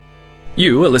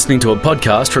You are listening to a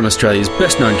podcast from Australia's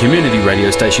best-known community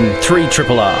radio station,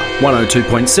 3RRR,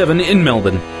 102.7 in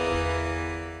Melbourne.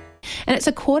 And it's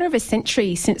a quarter of a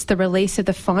century since the release of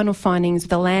the final findings of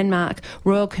the landmark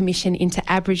Royal Commission into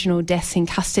Aboriginal Deaths in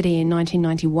Custody in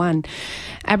 1991.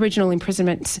 Aboriginal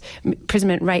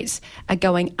imprisonment rates are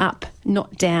going up,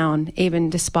 not down, even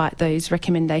despite those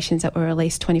recommendations that were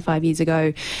released 25 years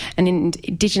ago. An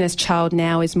Indigenous child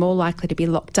now is more likely to be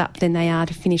locked up than they are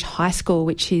to finish high school,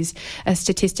 which is a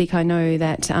statistic I know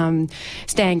that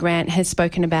Stan Grant has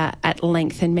spoken about at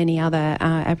length, and many other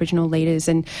Aboriginal leaders.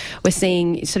 And we're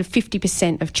seeing sort of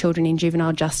 50% of children in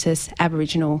juvenile justice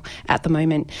Aboriginal at the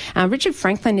moment. Richard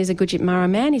Frankland is a Gujit-Mara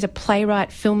man. He's a playwright,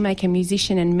 filmmaker,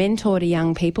 musician and mentor to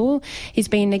young people. He's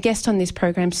been a guest on this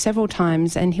program several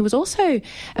times, and he was also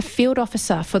a field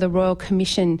officer for the Royal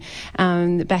Commission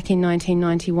back in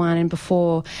 1991 and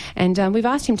before. And we've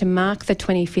asked him to mark the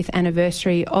 25th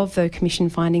anniversary of the Commission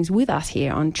findings with us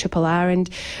here on Triple R. And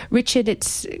Richard,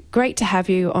 it's great to have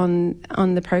you on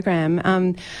the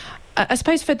program. I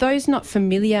suppose for those not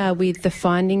familiar with the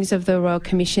findings of the Royal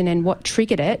Commission and what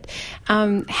triggered it,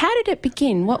 how did it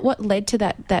begin? What led to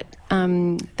that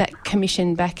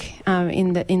commission back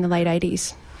in the late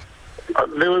 80s?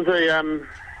 There was a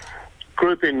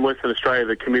group in Western Australia,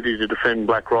 the Committee to Defend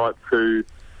Black Rights, who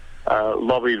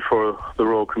lobbied for the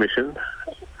Royal Commission.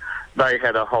 They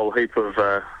had a whole heap of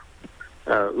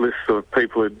lists of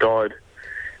people who died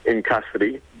in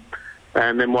custody.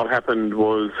 And then what happened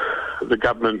was the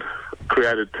government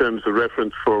created terms of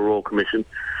reference for a Royal Commission,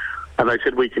 and they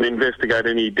said we can investigate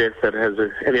any death that has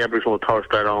any Aboriginal or Torres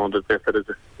Strait Islander death that has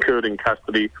occurred in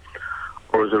custody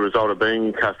or as a result of being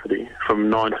in custody from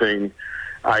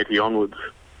 1980 onwards.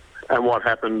 And what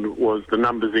happened was the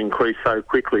numbers increased so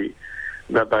quickly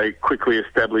that they quickly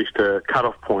established a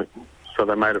cut-off point. So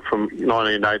they made it from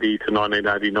 1980 to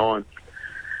 1989.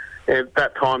 At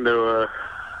that time there were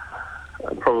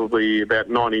probably about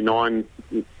 99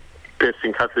 deaths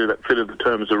in custody that fitted the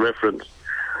terms of reference.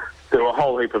 There were a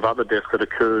whole heap of other deaths that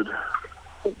occurred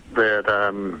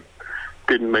that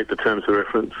didn't meet the terms of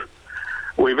reference.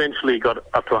 We eventually got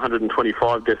up to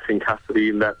 125 deaths in custody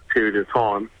in that period of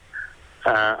time.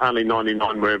 Only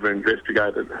 99 were ever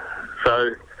investigated.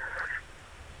 So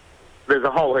there's a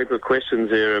whole heap of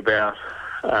questions there about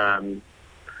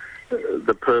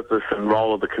the purpose and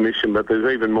role of the Commission, but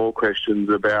there's even more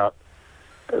questions about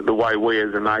the way we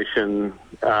as a nation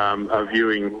are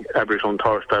viewing Aboriginal and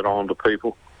Torres Strait Islander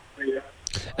people.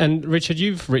 And Richard,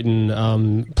 you've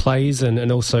written plays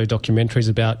and also documentaries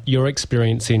about your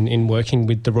experience in working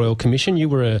with the Royal Commission. You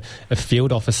were a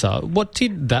field officer. What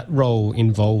did that role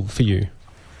involve for you?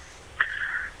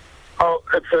 Oh,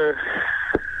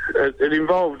 it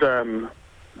involved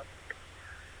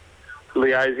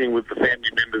liaising with the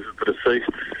family members of the deceased,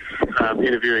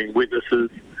 interviewing witnesses,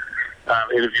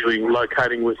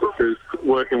 locating witnesses,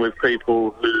 working with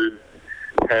people who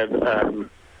had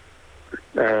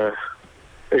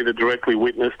either directly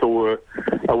witnessed or were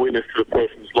a witness to a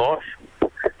person's life.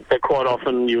 So quite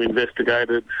often you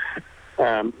investigated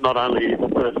not only the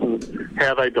person,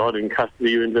 how they died in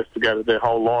custody, you investigated their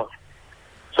whole life.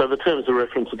 So the terms of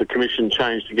reference of the Commission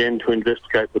changed again to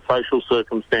investigate the social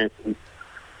circumstances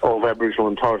of Aboriginal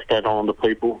and Torres Strait Islander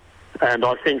people. And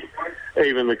I think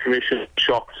even the Commission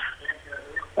shocked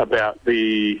about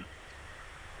the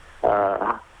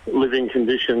living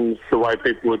conditions, the way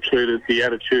people were treated, the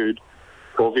attitude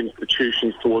of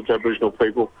institutions towards Aboriginal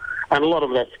people. And a lot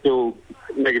of that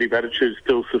negative attitude is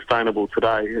still sustainable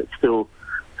today. It's still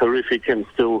horrific and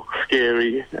still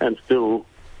scary and still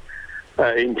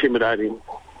intimidating.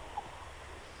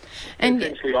 And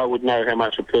essentially, I would know how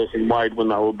much a person weighed when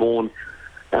they were born,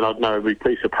 and I'd know every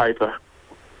piece of paper.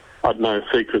 I'd know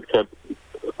secrets that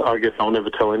I guess I'll never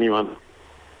tell anyone.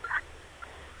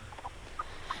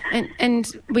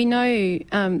 And we know,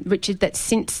 Richard, that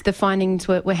since the findings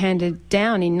were handed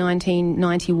down in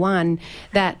 1991,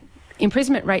 that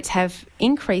imprisonment rates have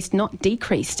increased, not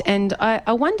decreased. And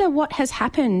I wonder what has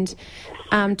happened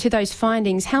to those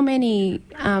findings. How many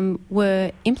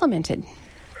were implemented?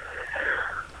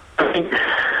 I think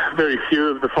very few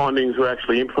of the findings were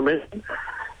actually implemented.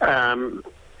 And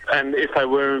if they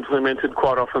were implemented,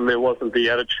 quite often there wasn't the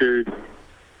attitude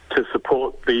to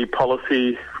support the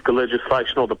policy, the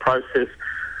legislation or the process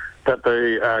that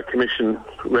the Commission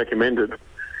recommended.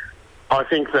 I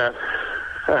think that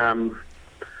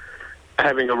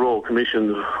having a Royal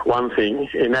Commission is one thing.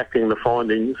 Enacting the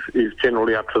findings is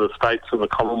generally up to the states and the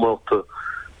Commonwealth to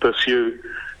pursue,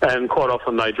 and quite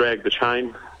often they drag the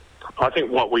chain. I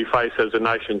think what we face as a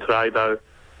nation today, though,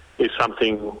 is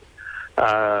something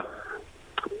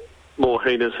more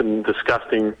heinous and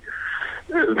disgusting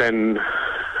than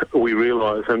we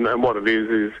realise. And what it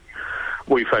is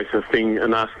we face a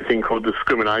nasty thing called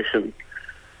discrimination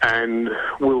and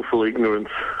willful ignorance.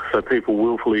 So people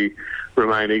willfully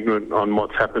remain ignorant on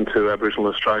what's happened to Aboriginal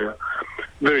Australia.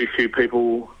 Very few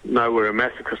people know where a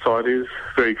massacre site is.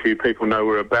 Very few people know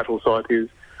where a battle site is.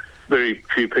 Very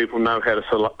few people know how to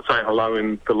say hello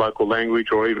in the local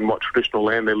language or even what traditional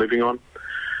land they're living on.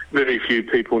 Very few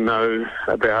people know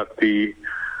about the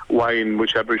way in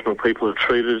which Aboriginal people are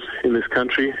treated in this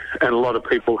country, and a lot of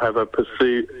people have a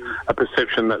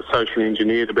perception that's socially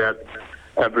engineered about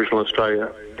Aboriginal Australia.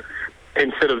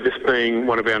 Instead of this being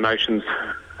one of our nation's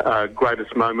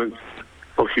greatest moments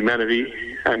of humanity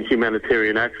and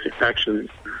humanitarian actions,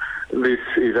 this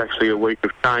is actually a week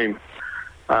of shame.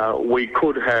 We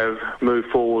could have moved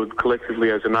forward collectively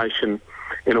as a nation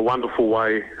in a wonderful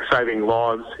way, saving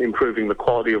lives, improving the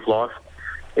quality of life.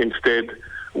 Instead,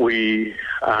 we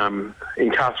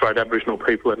incarcerate Aboriginal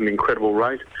people at an incredible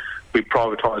rate. We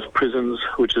privatise prisons,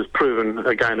 which has proven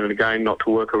again and again not to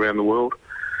work around the world.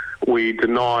 We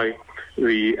deny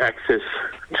the access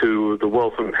to the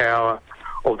wealth and power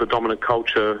of the dominant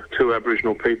culture to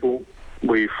Aboriginal people.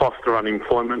 We foster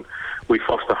unemployment. We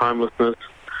foster homelessness.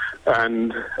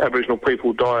 And Aboriginal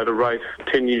people die at a rate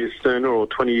 10 years sooner, or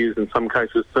 20 years in some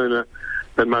cases sooner,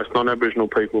 than most non-Aboriginal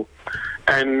people.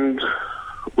 And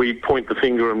we point the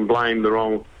finger and blame the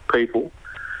wrong people.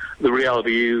 The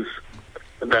reality is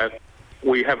that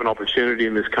we have an opportunity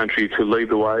in this country to lead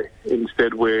the way.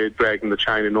 Instead, we're dragging the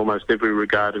chain in almost every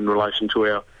regard in relation to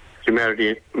our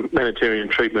humanitarian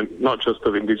treatment, not just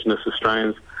of Indigenous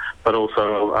Australians, but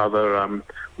also of other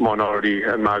minority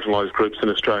and marginalised groups in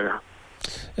Australia.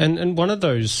 And one of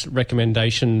those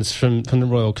recommendations from the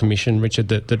Royal Commission, Richard,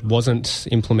 that wasn't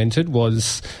implemented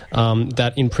was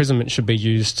that imprisonment should be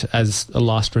used as a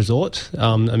last resort.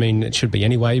 I mean, it should be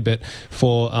anyway, but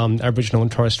for Aboriginal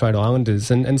and Torres Strait Islanders.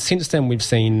 And since then, we've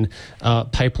seen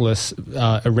paperless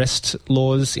arrest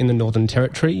laws in the Northern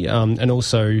Territory and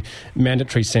also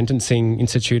mandatory sentencing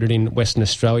instituted in Western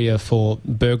Australia for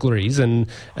burglaries. And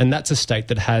that's a state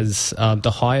that has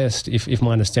the highest, if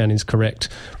my understanding is correct,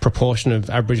 proportion of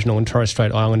Aboriginal and Torres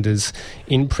Strait Islanders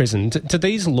in prison. Do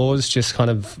these laws just kind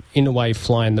of, in a way,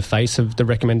 fly in the face of the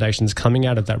recommendations coming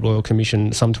out of that Royal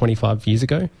Commission some 25 years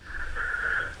ago?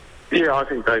 Yeah, I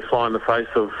think they fly in the face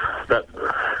of that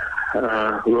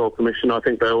Royal Commission. I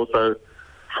think they also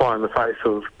fly in the face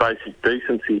of basic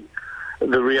decency.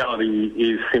 The reality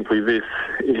is simply this,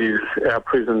 is our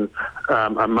prisons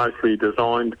are mostly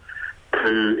designed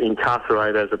to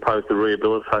incarcerate as opposed to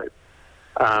rehabilitate.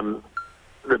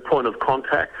 The point of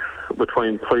contact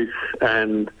between police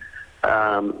and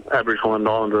Aboriginal and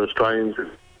Islander Australians is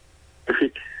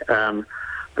specific.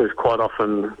 There's quite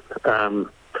often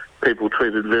people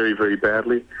treated very, very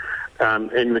badly.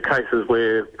 In the cases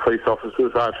where police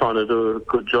officers are trying to do a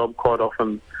good job, quite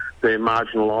often they're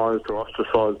marginalised or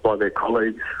ostracised by their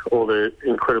colleagues, or they're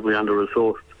incredibly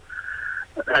under-resourced.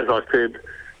 As I said,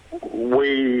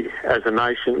 we as a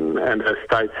nation and as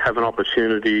states have an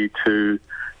opportunity to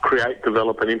create,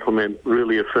 develop and implement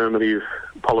really affirmative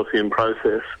policy and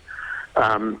process,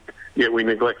 yet we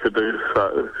neglect to do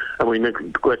so. And we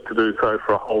neglect to do so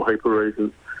for a whole heap of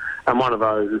reasons. And one of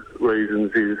those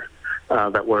reasons is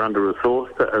that we're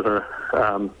under-resourced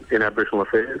in Aboriginal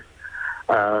affairs.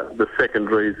 The second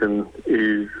reason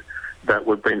is that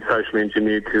we've been socially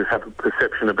engineered to have a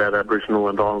perception about Aboriginal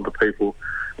and Islander people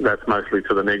that's mostly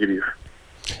to the negative.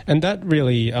 And that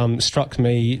really struck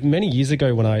me many years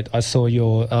ago when I saw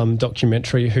your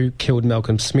documentary, Who Killed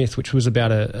Malcolm Smith, which was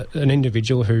about an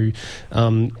individual who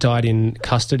died in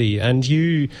custody. And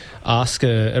you ask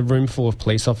a room full of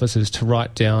police officers to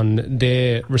write down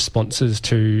their responses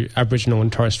to Aboriginal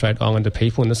and Torres Strait Islander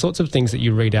people. And the sorts of things that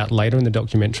you read out later in the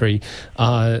documentary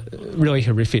are really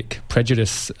horrific,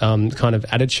 prejudice kind of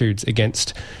attitudes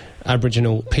against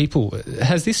Aboriginal people.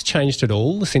 Has this changed at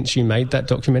all since you made that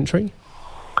documentary?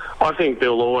 I think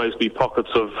there'll always be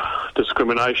pockets of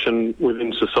discrimination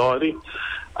within society.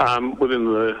 Within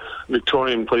the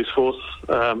Victorian Police Force,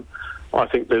 I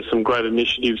think there's some great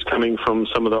initiatives coming from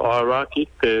some of the hierarchy.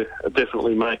 They're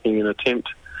definitely making an attempt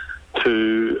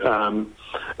to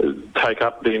take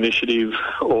up the initiative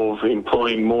of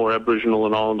employing more Aboriginal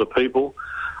and Islander people.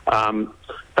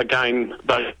 Again,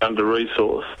 they're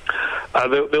under-resourced.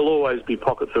 There'll always be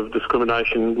pockets of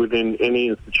discrimination within any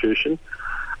institution.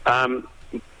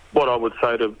 What I would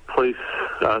say to police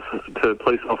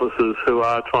officers who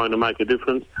are trying to make a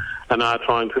difference and are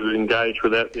trying to engage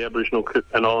with the Aboriginal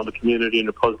and Islander community in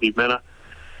a positive manner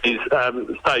is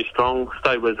stay strong,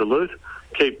 stay resolute,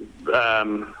 keep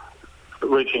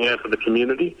reaching out to the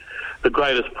community. The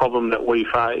greatest problem that we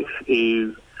face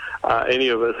is any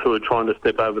of us who are trying to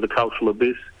step over the cultural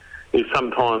abyss is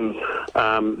sometimes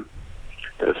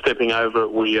stepping over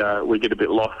it, we get a bit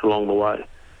lost along the way.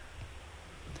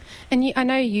 And I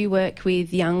know you work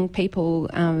with young people,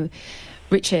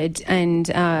 Richard, and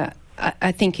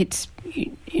I think it's,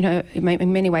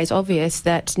 in many ways obvious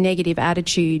that negative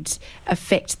attitudes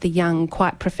affect the young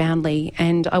quite profoundly.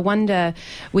 And I wonder,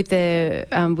 with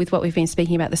what we've been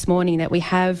speaking about this morning, that we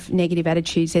have negative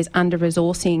attitudes. There's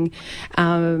under-resourcing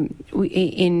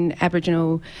in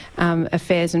Aboriginal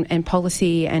affairs and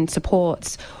policy and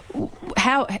supports.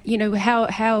 How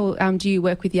do you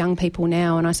work with young people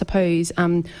now? And I suppose,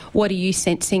 what are you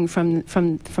sensing from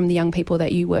the young people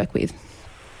that you work with?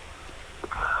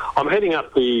 I'm heading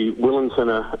up the Willen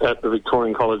Centre at the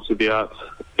Victorian College of the Arts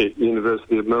at the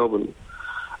University of Melbourne,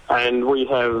 and we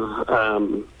have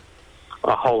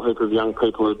a whole heap of young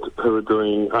people who are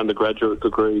doing undergraduate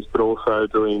degrees, but also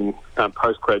doing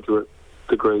postgraduate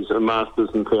degrees, a master's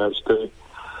and PhD.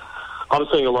 I'm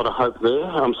seeing a lot of hope there.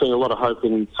 I'm seeing a lot of hope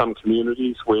in some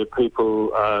communities where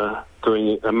people are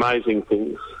doing amazing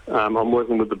things. I'm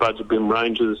working with the Budget Bin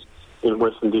Rangers in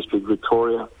Western District,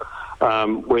 Victoria.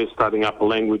 We're starting up a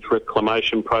language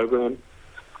reclamation program.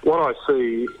 What I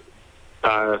see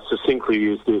succinctly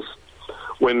is this.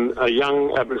 When a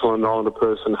young Aboriginal and Islander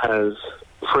person has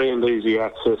free and easy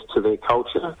access to their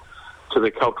culture, to their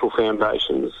cultural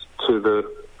foundations, to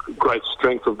the great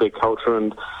strength of their culture,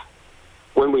 and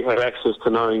when we have access to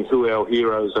knowing who our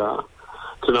heroes are,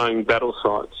 to knowing battle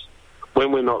sites,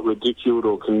 when we're not ridiculed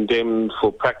or condemned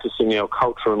for practicing our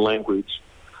culture and language,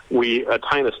 we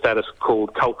attain a status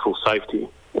called cultural safety,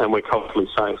 and we're culturally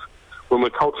safe. When we're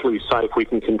culturally safe, we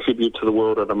can contribute to the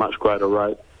world at a much greater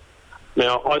rate.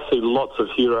 Now, I see lots of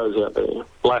heroes out there,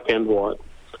 black and white,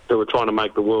 who are trying to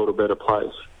make the world a better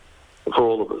place for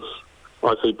all of us.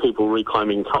 I see people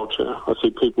reclaiming culture. I see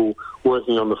people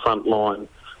working on the front line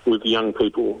with young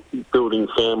people, building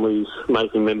families,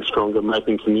 making them stronger,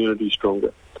 making communities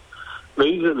stronger.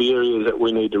 These are the areas that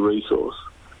we need to resource.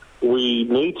 We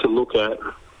need to look at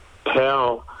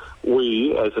how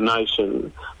we, as a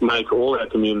nation, make all our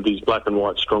communities black and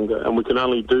white stronger. And we can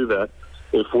only do that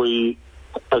if we,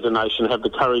 as a nation, have the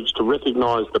courage to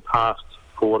recognise the past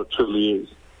for what it truly is,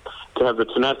 to have the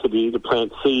tenacity to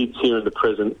plant seeds here in the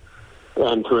present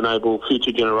and to enable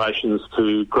future generations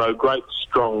to grow great,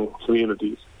 strong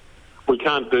communities. We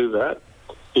can't do that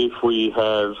if we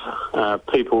have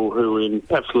people who are in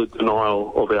absolute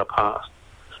denial of our past,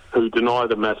 who deny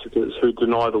the massacres, who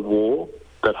deny the war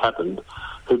that happened,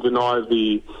 who deny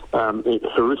the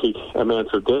horrific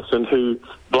amounts of deaths, and who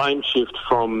blame shift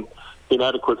from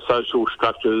inadequate social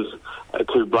structures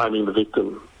to blaming the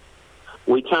victim.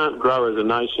 We can't grow as a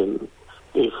nation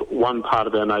if one part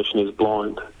of our nation is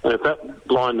blind. And if that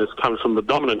blindness comes from the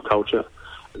dominant culture,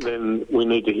 then we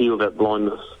need to heal that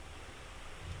blindness.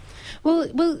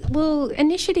 Well,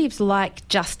 initiatives like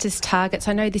justice targets,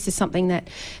 I know this is something that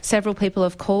several people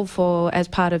have called for as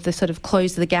part of the sort of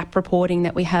close the gap reporting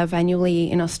that we have annually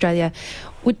in Australia.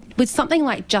 Would something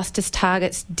like justice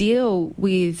targets deal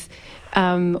with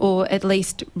or at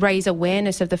least raise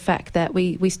awareness of the fact that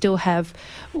we still have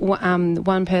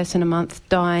one person a month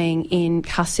dying in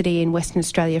custody in Western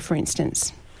Australia, for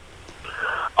instance?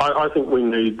 I think we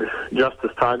need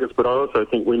justice targets, but I also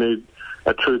think we need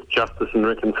a Truth, Justice and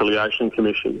Reconciliation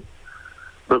Commission,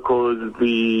 because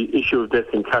the issue of death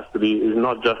in custody is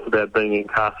not just about being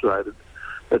incarcerated.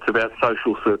 It's about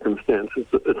social circumstances.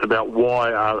 It's about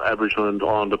why are Aboriginal and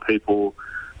Islander people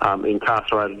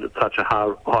incarcerated at such a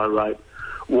high rate.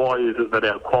 Why is it that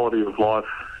our quality of life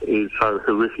is so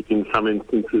horrific in some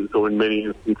instances or in many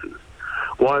instances?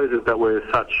 Why is it that we're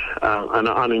such an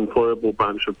unemployable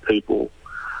bunch of people?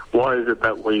 Why is it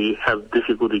that we have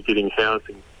difficulty getting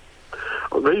housing?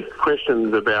 These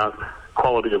questions about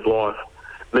quality of life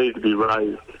need to be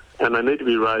raised, and they need to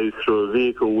be raised through a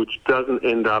vehicle which doesn't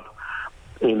end up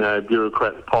in a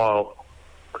bureaucrat's pile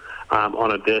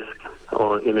on a desk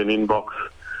or in an inbox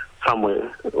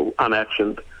somewhere,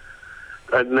 unactioned.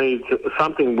 It needs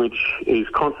something which is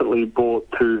constantly brought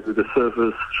to the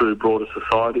surface through broader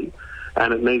society,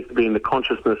 and it needs to be in the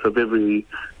consciousness of every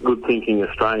good-thinking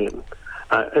Australian.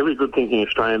 Every good-thinking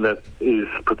Australian that is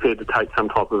prepared to take some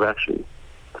type of action.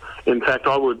 In fact,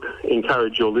 I would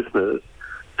encourage your listeners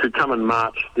to come and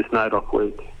march this NAIDOC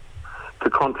week, to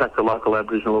contact a local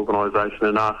Aboriginal organisation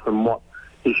and ask them what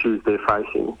issues they're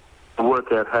facing and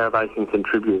work out how they can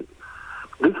contribute.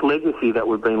 This legacy that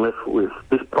we've been left with,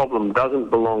 this problem doesn't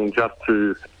belong just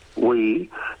to we,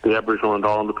 the Aboriginal and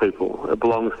Islander people. It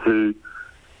belongs to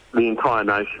the entire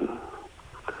nation.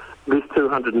 this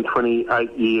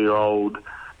 228-year-old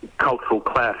cultural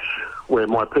clash where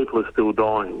my people are still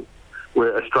dying,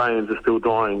 where Australians are still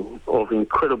dying of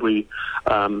incredibly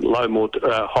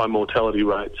high mortality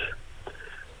rates.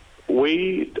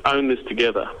 We own this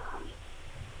together.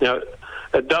 Now,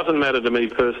 it doesn't matter to me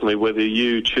personally whether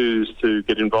you choose to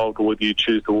get involved or whether you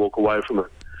choose to walk away from it,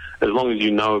 as long as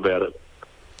you know about it.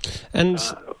 And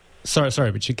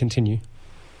sorry, Richard, continue.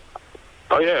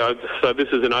 Oh yeah, so this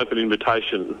is an open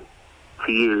invitation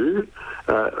for you,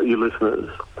 your listeners,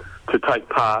 to take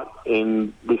part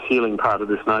in this healing part of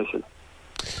this nation.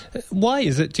 Why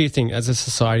is it, do you think, as a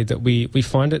society, that we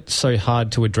find it so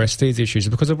hard to address these issues?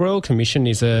 Because a Royal Commission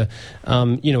is a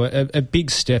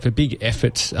big step, a big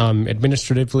effort,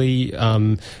 administratively,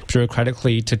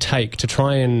 bureaucratically, to take to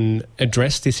try and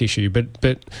address this issue.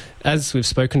 But as we've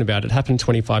spoken about, it happened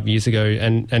 25 years ago,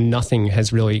 and nothing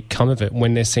has really come of it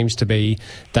when there seems to be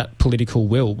that political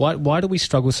will. Why do we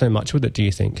struggle so much with it, do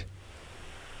you think?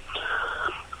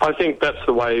 I think that's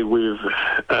the way we've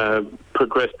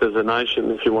progressed as a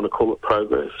nation, if you want to call it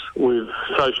progress. We've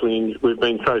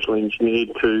been socially engineered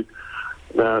to,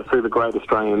 through the Great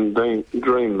Australian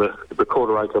Dream, the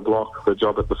quarter-acre block, the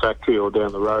job at the factory or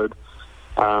down the road,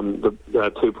 the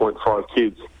 2.5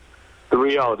 kids. The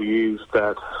reality is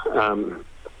that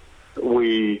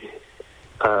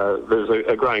there's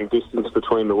a growing distance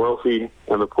between the wealthy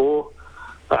and the poor.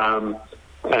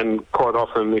 And quite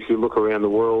often, if you look around the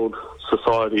world,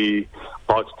 society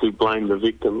likes to blame the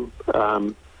victim.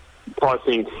 I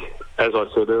think, as I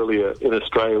said earlier, in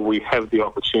Australia we have the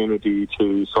opportunity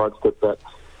to sidestep that.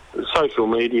 Social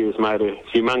media has made a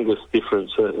humongous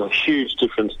difference, a huge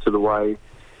difference to the way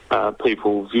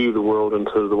people view the world and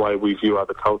to the way we view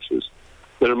other cultures.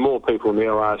 There are more people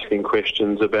now asking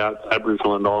questions about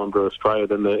Aboriginal and Islander Australia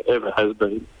than there ever has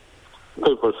been.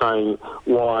 People are saying,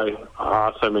 why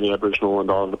are so many Aboriginal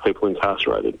and Islander people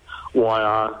incarcerated? Why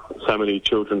are so many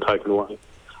children taken away?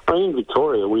 I mean, in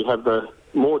Victoria, we have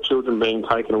more children being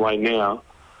taken away now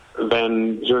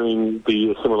than during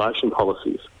the assimilation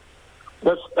policies.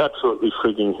 That's absolutely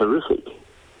frigging horrific.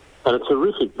 And it's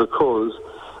horrific because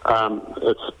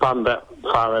it's spun that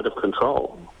far out of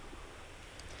control.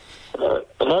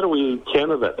 How do we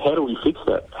counter that? How do we fix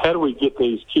that? How do we get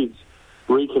these kids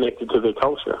reconnected to their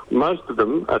culture? Most of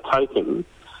them are taken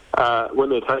when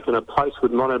they're taken a place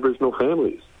with non-Aboriginal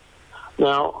families.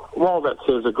 Now, while that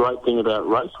says a great thing about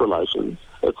race relations,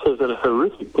 it says a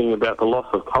horrific thing about the loss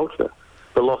of culture,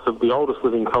 the loss of the oldest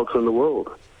living culture in the world.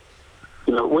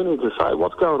 You know, we need to say,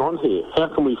 what's going on here?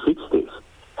 How can we fix this?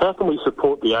 How can we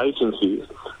support the agencies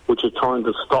which are trying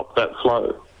to stop that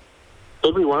flow?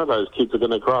 Every one of those kids are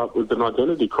going to grow up with an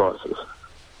identity crisis.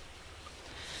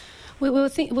 We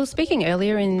were speaking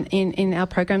earlier in our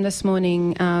program this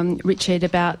morning, Richard,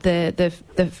 about the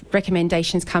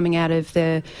recommendations coming out of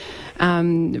the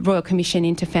Royal Commission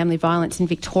into Family Violence in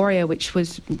Victoria, which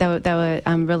they were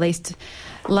released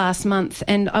last month.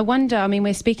 And I wonder, I mean,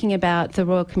 we're speaking about the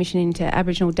Royal Commission into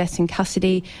Aboriginal Deaths in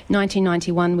Custody.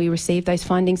 1991, we received those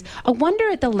findings. I wonder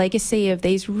at the legacy of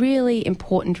these really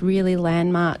important, really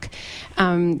landmark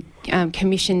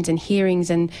commissions and hearings,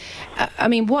 and I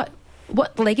mean, what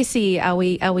legacy are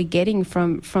we getting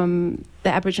from the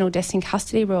Aboriginal Deaths in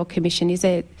Custody Royal Commission? Is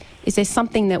there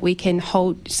something that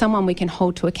someone we can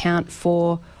hold to account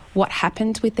for what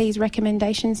happened with these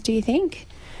recommendations, do you think?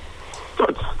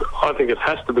 I think it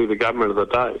has to be the government of the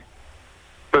day.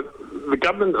 But the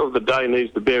government of the day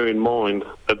needs to bear in mind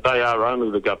that they are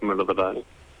only the government of the day.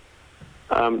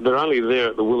 They're only there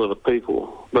at the will of the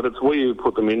people, but it's we who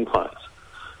put them in place.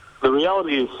 The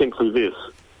reality is simply this.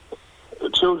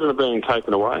 Children are being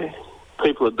taken away,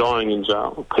 people are dying in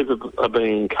jail, people are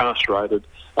being incarcerated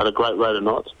at a great rate of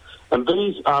knots, and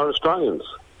these are Australians.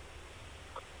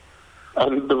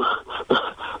 And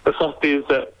the fact is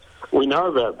that we know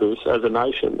about this as a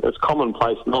nation. It's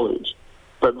commonplace knowledge,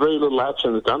 but very little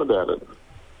action is done about it.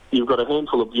 You've got a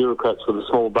handful of bureaucrats with a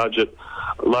small budget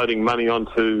loading money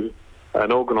onto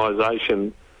an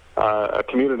organisation, a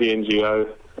community NGO,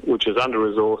 which is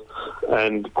under-resourced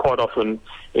and quite often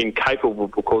incapable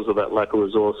because of that lack of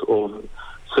resource of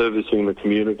servicing the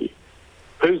community.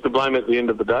 Who's to blame at the end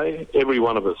of the day? Every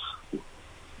one of us.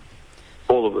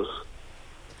 All of us.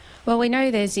 Well, we know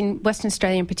there's, in Western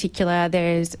Australia in particular,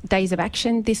 there's days of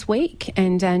action this week,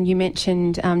 and you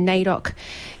mentioned NAIDOC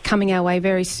coming our way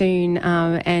very soon,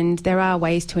 and there are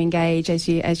ways to engage, as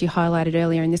you highlighted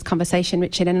earlier in this conversation,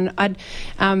 Richard. And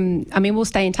I mean, we'll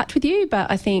stay in touch with you,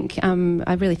 but I think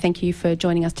I really thank you for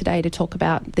joining us today to talk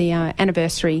about the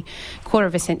anniversary, quarter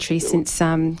of a century since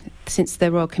the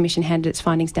Royal Commission handed its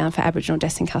findings down for Aboriginal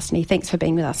deaths in custody. Thanks for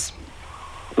being with us.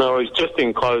 No, it's just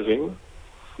in closing.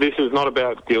 this is not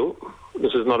about guilt.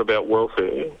 This is not about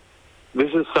welfare.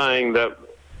 This is saying that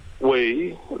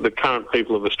we, the current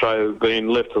people of Australia, have been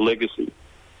left a legacy.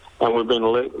 And we've been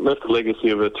left a legacy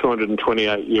of a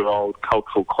 228-year-old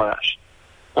cultural clash.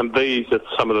 And these are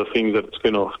some of the things that it's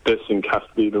been off: deaths in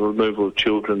custody, the removal of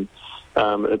children,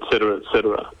 et cetera, et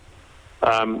cetera.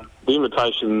 The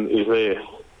invitation is there.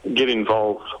 Get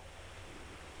involved.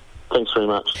 Thanks very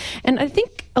much. And I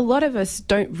think a lot of us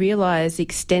don't realise the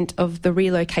extent of the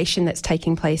relocation that's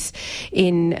taking place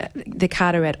in the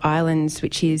Carteret Islands,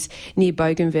 which is near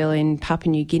Bougainville in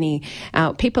Papua New Guinea.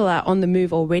 People are on the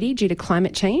move already due to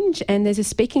climate change, and there's a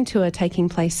speaking tour taking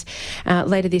place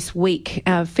later this week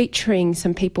featuring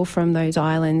some people from those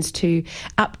islands to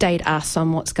update us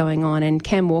on what's going on. And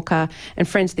Cam Walker and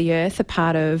Friends of the Earth are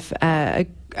part of a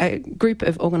group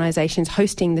of organisations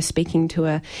hosting the speaking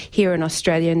tour here in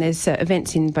Australia, and there's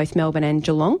events in both Melbourne and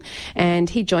Geelong, and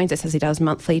he joins us, as he does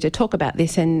monthly, to talk about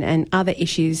this and other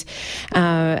issues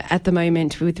at the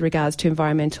moment with regards to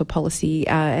environmental policy,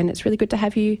 and it's really good to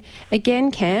have you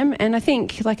again, Cam. And I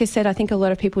think, like I said, I think a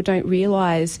lot of people don't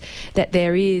realise that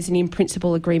there is an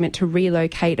in-principle agreement to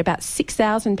relocate about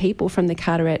 6,000 people from the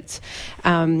Carterets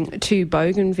to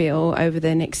Bougainville over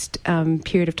the next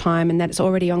period of time, and that it's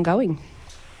already ongoing.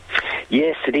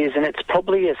 Yes, it is, and it's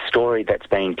probably a story that's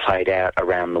being played out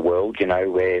around the world, you know,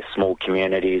 where small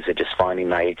communities are just finding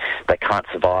they can't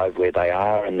survive where they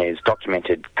are, and there's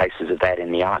documented cases of that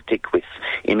in the Arctic with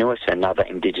Inuit and other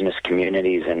Indigenous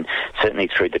communities, and certainly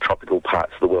through the tropical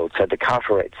parts of the world. So the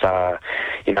Carterets are,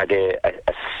 you know, they're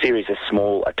a series of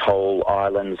small atoll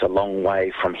islands a long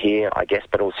way from here, I guess,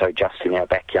 but also just in our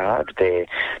backyard. They're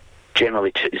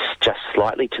generally just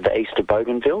slightly to the east of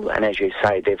Bougainville, and as you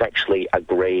say, they've actually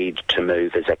agreed to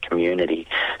move as a community.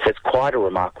 So it's quite a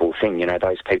remarkable thing. You know,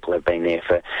 those people have been there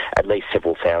for at least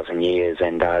several thousand years,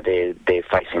 and they're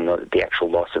facing the actual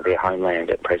loss of their homeland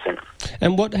at present.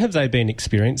 And what have they been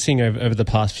experiencing over the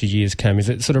past few years, Cam? Is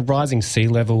it sort of rising sea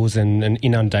levels and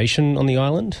inundation on the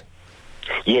island?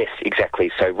 Yes,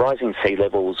 exactly. So rising sea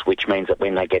levels, which means that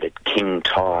when they get a king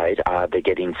tide, they're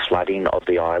getting flooding of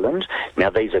the island. Now,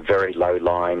 these are very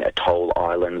low-lying atoll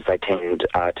islands. They tend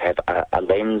to have a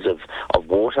lens of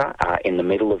water in the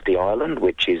middle of the island,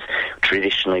 which is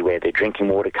traditionally where their drinking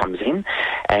water comes in.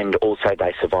 And also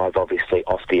they survive, obviously,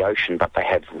 off the ocean, but they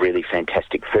have really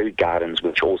fantastic food gardens,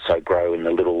 which also grow in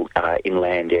the little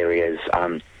inland areas.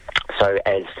 So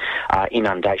as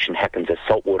inundation happens, as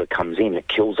salt water comes in, it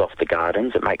kills off the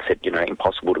gardens. It makes it, you know,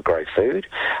 impossible to grow food,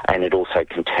 and it also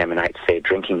contaminates their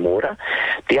drinking water.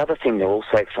 The other thing they're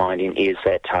also finding is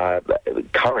that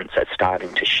currents are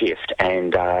starting to shift,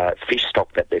 and fish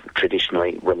stock that they've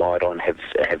traditionally relied on have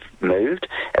moved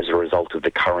as a result of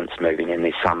the currents moving, and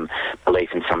there's some belief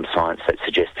in some science that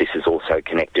suggests this is also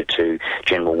connected to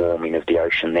general warming of the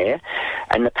ocean there.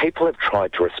 And the people have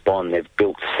tried to respond. They've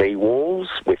built seawalls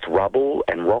with rubble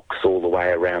and rocks all the way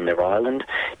around their island.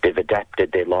 They've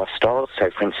adapted their lifestyles.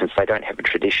 So, for instance, they don't have a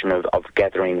tradition of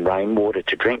gathering rainwater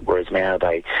to drink, whereas now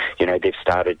they've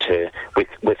started to,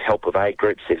 with help of aid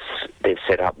groups, they've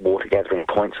set up water gathering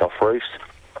points off roofs.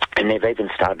 And they've even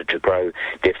started to grow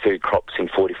their food crops in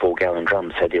 44-gallon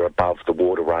drums, so they're above the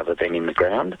water rather than in the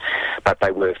ground. But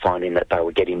they were finding that they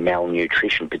were getting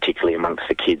malnutrition, particularly amongst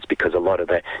the kids, because a lot of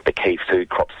the key food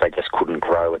crops they just couldn't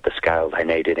grow at the scale they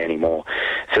needed anymore.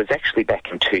 So it's actually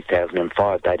back in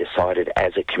 2005 they decided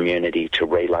as a community to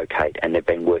relocate, and they've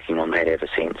been working on that ever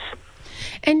since.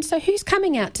 And so who's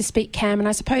coming out to speak, Cam? And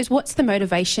I suppose what's the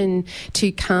motivation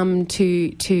to come to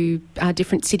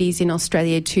different cities in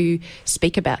Australia to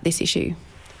speak about this issue?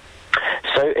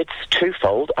 So it's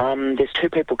twofold. There's two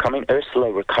people coming. Ursula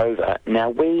Rakova. Now,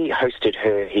 we hosted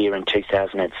her here in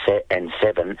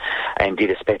 2007 and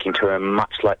did a speaking tour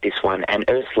much like this one. And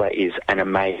Ursula is an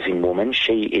amazing woman.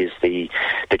 She is the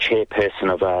chairperson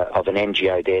of an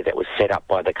NGO there that was set up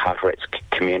by the Carterets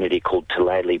community called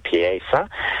Tulele Piesa,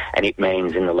 and it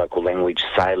means in the local language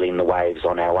sailing the waves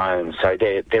on our own. So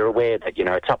they're aware that, you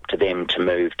know, it's up to them to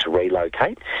move, to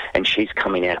relocate, and she's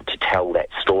coming out to tell that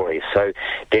story. So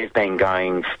they've been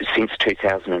going since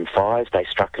 2005. They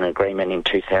struck an agreement in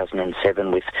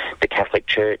 2007 with the Catholic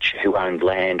Church, who owned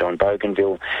land on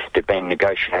Bougainville. They've been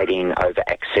negotiating over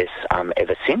access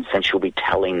ever since, and she'll be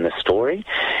telling the story.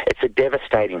 It's a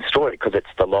devastating story because it's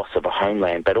the loss of a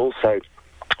homeland, but also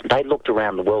they looked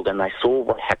around the world and they saw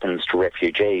what happens to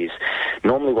refugees.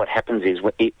 Normally what happens is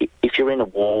if you're in a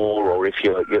war or if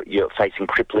you're facing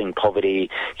crippling poverty,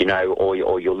 or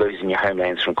you're losing your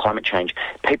homelands from climate change,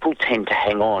 people tend to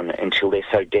hang on until they're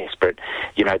so desperate,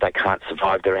 they can't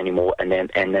survive there anymore, and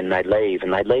then they leave.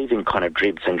 And they leave in kind of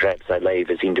dribs and drabs. They leave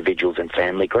as individuals and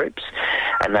family groups.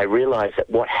 And they realise that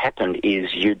what happened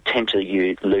is you tend to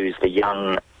lose the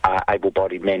young,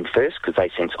 able-bodied men first because they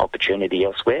sense opportunity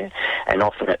elsewhere, and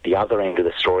often at the other end of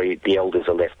the story the elders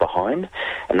are left behind.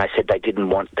 And they said they didn't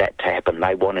want that to happen.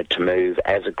 They wanted to move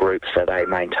as a group so they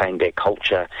maintained their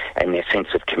culture and their sense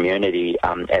of community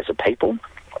as a people.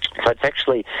 So it's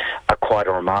actually quite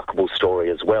a remarkable story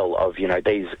as well of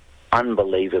these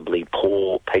unbelievably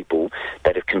poor people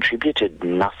that have contributed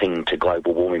nothing to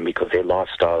global warming because their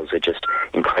lifestyles are just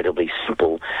incredibly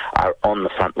simple, are on the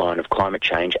front line of climate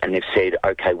change, and they've said,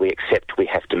 okay, we accept we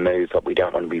have to move, but we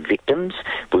don't want to be victims.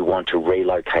 We want to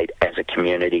relocate as a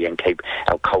community and keep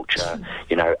our culture,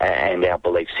 and our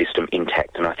belief system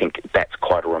intact. And I think that's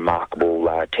quite a remarkable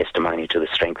testimony to the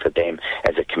strength of them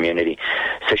as a community.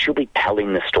 So she'll be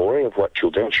telling the story of what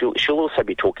she'll do. She'll also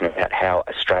be talking about how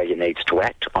Australia needs to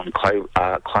act on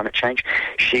climate change.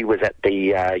 She was at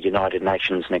the United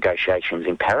Nations negotiations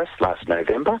in Paris last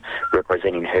November,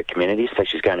 representing her community. So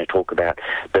she's going to talk about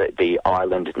the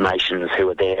island nations who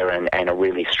are there and are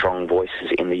really strong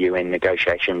voices in the UN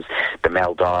negotiations, the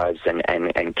Maldives and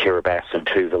Kiribati and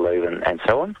Tuvalu and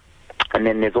so on. And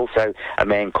then there's also a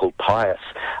man called Pius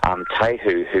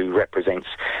Tehu, who represents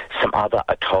some other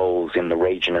atolls in the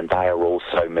region, and they are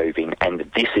also moving. And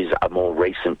this is a more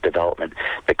recent development.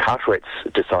 The Carterets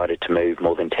decided to move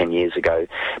more than 10 years ago,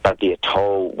 but the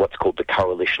atoll, what's called the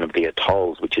Coalition of the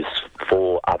Atolls, which is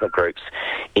 4 other groups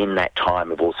in that time,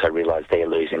 have also realised they're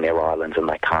losing their islands and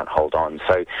they can't hold on.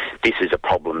 So this is a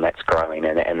problem that's growing,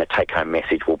 and the take-home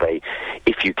message will be,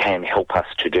 if you can help us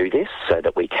to do this so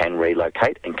that we can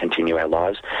relocate and continue our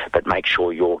lives, but make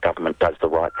sure your government does the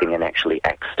right thing and actually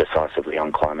acts decisively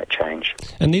on climate change.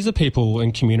 And these are people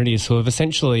and communities who have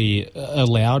essentially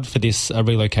allowed for this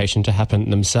relocation to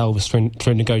happen themselves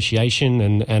through negotiation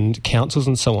and councils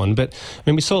and so on. But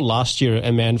we saw last year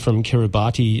a man from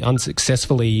Kiribati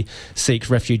unsuccessfully seek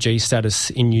refugee status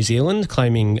in New Zealand,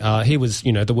 claiming he was,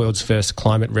 the world's first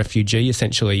climate refugee,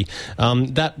 essentially.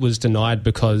 That was denied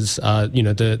because,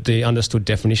 the understood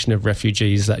definition of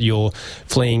refugees that you're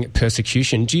fleeing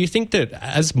persecution. Do you think that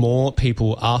as more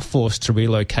people are forced to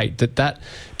relocate, that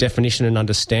definition and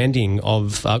understanding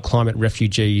of climate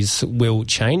refugees will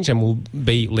change and will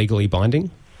be legally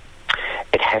binding?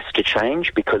 It has to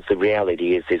change, because the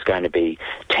reality is there's going to be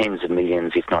tens of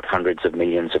millions, if not hundreds of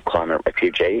millions, of climate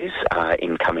refugees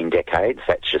in coming decades.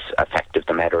 That's just a fact of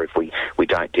the matter if we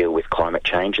don't deal with climate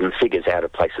change. And the figures out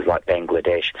of places like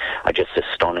Bangladesh are just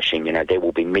astonishing. There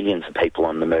will be millions of people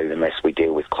on the move unless we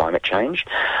deal with climate change.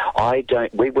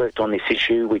 We worked on this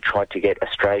issue. We tried to get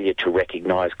Australia to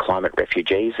recognise climate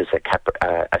refugees as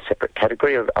a separate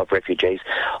category of refugees.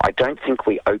 I don't think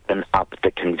we open up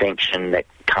the convention that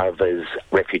covers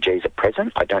refugees at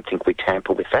present. I don't think we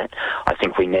tamper with that. I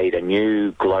think we need a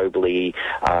new globally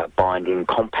binding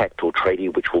compact or treaty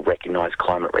which will recognise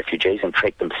climate refugees and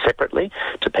treat them separately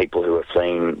to people who are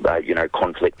fleeing,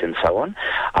 conflict and so on.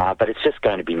 But it's just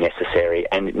going to be necessary.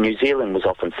 And New Zealand was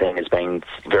often seen as being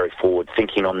very forward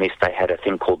thinking on this. They had a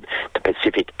thing called the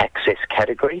Pacific Access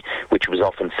Category, which was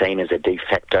often seen as a de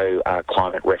facto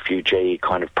climate refugee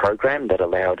kind of program that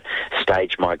allowed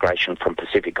staged migration from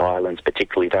Pacific Islands,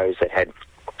 particularly those that had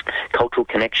cultural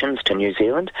connections to New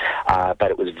Zealand,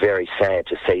 but it was very sad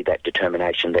to see that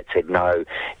determination that said no.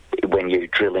 When you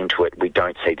drill into it, we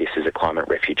don't see this as a climate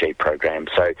refugee program.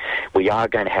 So we are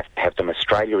going to have them.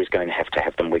 Australia is going to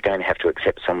have them. We're going to have to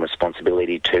accept some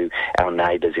responsibility to our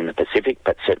neighbours in the Pacific,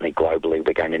 but certainly globally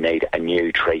we're going to need a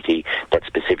new treaty that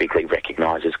specifically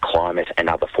recognises climate and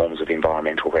other forms of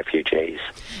environmental refugees.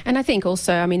 And I think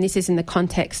also, this is in the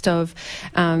context of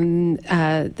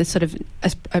the sort of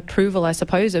approval, I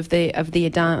suppose, of the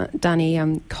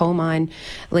Adani coal mine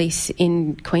lease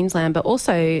in Queensland, but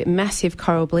also massive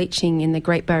coral bleaching in the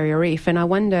Great Barrier Reef. And I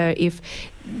wonder if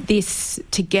this,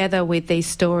 together with these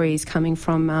stories coming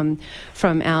from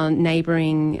our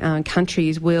neighbouring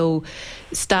countries, will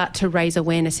start to raise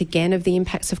awareness again of the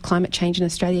impacts of climate change in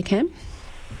Australia, Cam?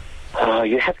 Oh,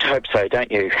 you have to hope so,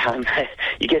 don't you?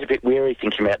 You get a bit weary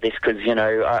thinking about this because,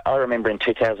 I remember in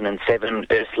 2007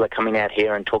 Ursula coming out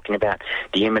here and talking about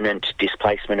the imminent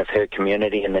displacement of her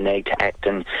community and the need to act,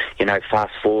 and,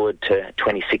 fast forward to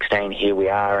 2016, here we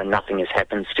are and nothing has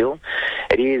happened still.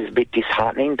 It is a bit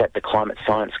disheartening that the climate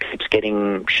science keeps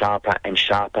getting sharper and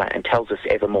sharper and tells us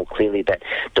ever more clearly that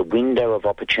the window of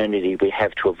opportunity we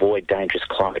have to avoid dangerous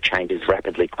climate change is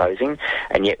rapidly closing,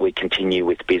 and yet we continue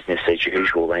with business as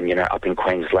usual. And, up in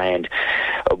Queensland,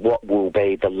 what will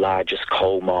be the largest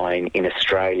coal mine in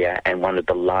Australia and one of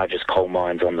the largest coal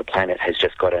mines on the planet has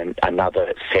just got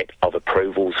another set of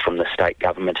approvals from the state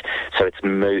government. So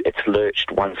it's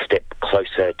lurched one step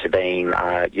closer to being,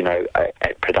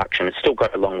 at production. It's still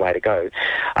got a long way to go,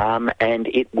 and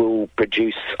it will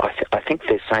produce. I think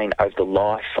they're saying over the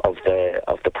life of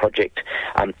the project,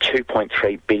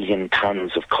 2.3 billion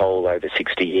tonnes of coal over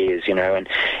 60 years. And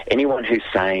anyone who's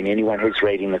sane, anyone who's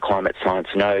reading the climate science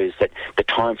knows that the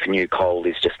time for new coal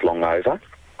is just long over.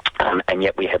 And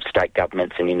yet we have state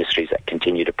governments and industries that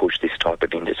continue to push this type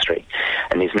of industry.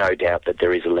 And there's no doubt that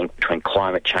there is a link between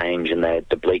climate change and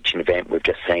the bleaching event we've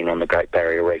just seen on the Great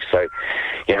Barrier Reef. So,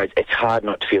 it's hard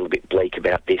not to feel a bit bleak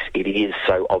about this. It is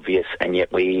so obvious, and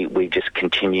yet we just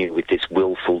continue with this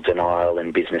willful denial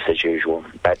and business as usual.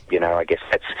 But, I guess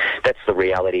that's the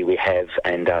reality we have,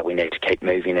 and we need to keep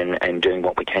moving and doing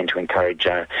what we can to encourage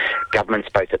governments,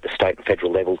 both at the state and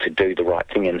federal level, to do the right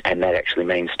thing, and that actually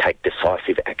means take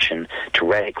decisive action to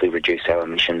radically reduce our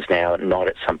emissions now, not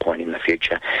at some point in the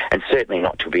future, and certainly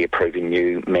not to be approving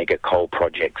new mega coal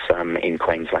projects in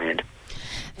Queensland.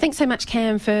 Thanks so much,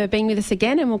 Cam, for being with us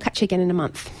again, and we'll catch you again in a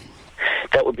month.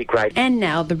 That would be great. And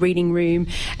now the Reading Room,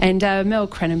 and Mel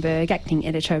Cranenburgh, acting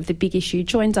editor of The Big Issue,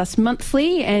 joins us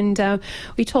monthly, and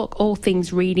we talk all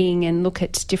things reading and look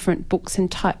at different books and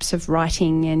types of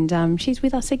writing, and she's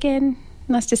with us again.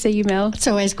 Nice to see you, Mel. It's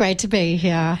always great to be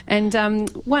here. And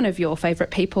one of your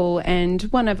favourite people, and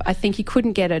I think you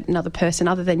couldn't get another person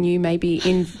other than you, maybe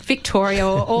in Victoria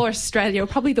or Australia, or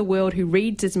probably the world, who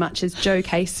reads as much as Jo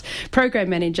Case, Program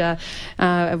Manager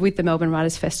with the Melbourne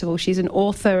Writers Festival. She's an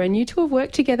author, and you two have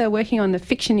worked together working on the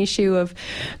fiction issue of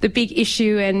The Big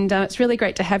Issue, and it's really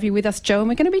great to have you with us, Jo. And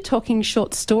we're going to be talking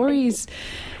short stories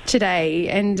today,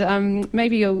 and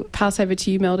maybe I'll pass over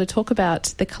to you, Mel, to talk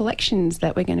about the collections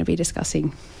that we're going to be discussing.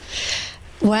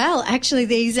 Well, actually,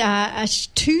 these are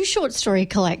two short story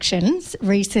collections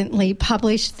recently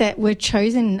published that were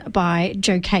chosen by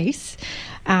Jo Case.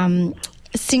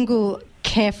 Single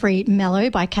Carefree Mellow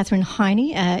by Catherine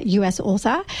Heine, a US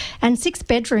author, and Six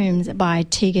Bedrooms by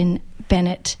Tegan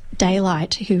Bennett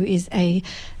Daylight, who is a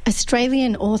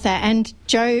Australian author. And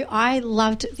Jo, I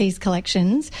loved these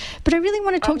collections, but I really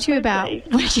want to talk to you about...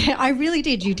 Yeah, I really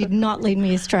did. You did not lead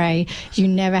me astray. You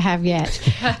never have yet.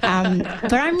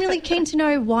 But I'm really keen to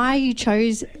know why you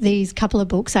chose these couple of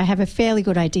books. I have a fairly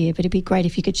good idea, but it'd be great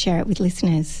if you could share it with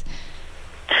listeners.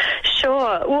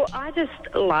 Sure. Well, I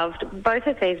just loved both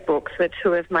of these books. Were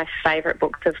two of my favourite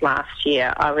books of last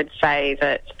year. I would say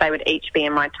that they would each be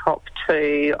in my top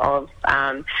two of,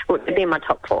 they'd be in my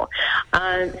top four.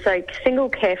 So Single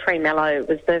Carefree Mellow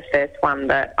was the first one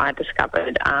that I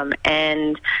discovered,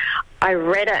 and I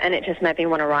read it and it just made me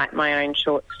want to write my own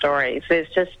short stories. There's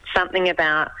just something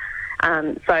about...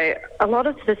 so a lot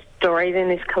of the stories in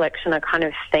this collection are kind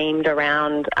of themed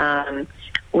around...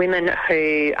 women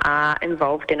who are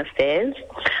involved in affairs,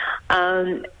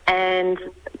 and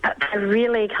they're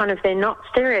really they're not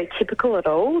stereotypical at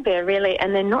all. They're really,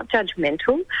 and they're not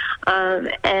judgmental,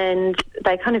 and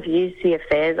they kind of use the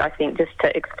affairs, I think, just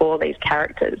to explore these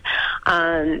characters.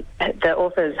 The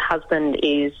author's husband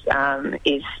is a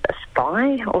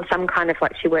spy, or some kind of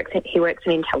he works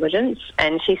in intelligence,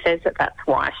 and she says that that's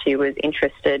why she was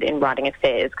interested in writing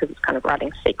affairs, because it's kind of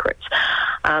writing secrets,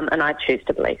 and I choose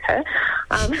to believe her.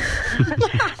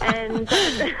 And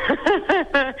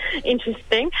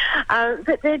interesting,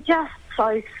 but they're just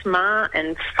so smart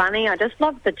and funny. I just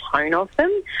love the tone of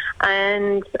them,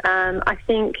 and I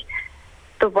think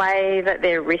the way that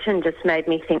they're written just made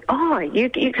me think, oh, you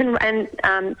can. And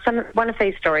one of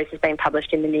these stories has been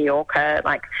published in the New Yorker,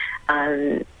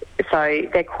 so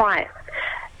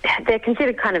they're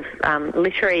considered kind of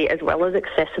literary as well as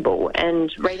accessible,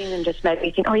 and reading them just made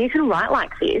me think, oh, you can write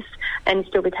like this and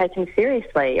still be taken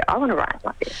seriously. I want to write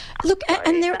like this. Look, so,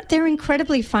 and they're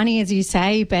incredibly funny, as you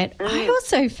say, but I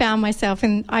also found myself,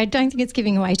 and I don't think it's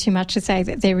giving away too much to say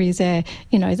that there is the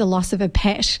loss of a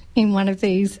pet in one of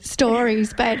these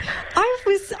stories, but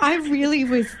I really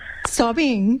was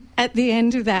sobbing at the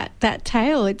end of that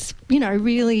tale. It's,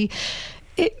 really...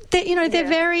 they're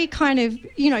very kind of,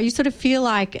 you sort of feel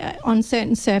like on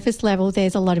certain surface level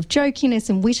there's a lot of jokiness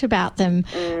and wit about them,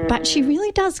 but she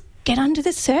really does get under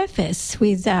the surface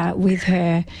with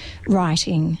her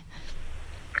writing.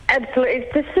 Absolutely.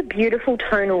 It's just a beautiful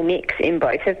tonal mix in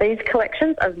both of these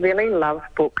collections. I really love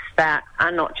books that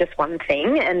are not just one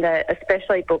thing, and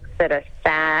especially books that are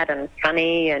sad and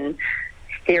funny and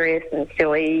serious and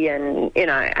silly, and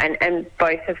and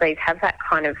both of these have that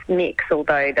kind of mix,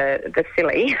 although the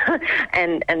silly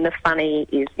and the funny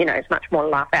is is much more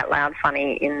laugh out loud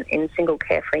funny in Single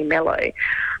Carefree Mellow.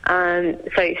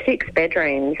 So 6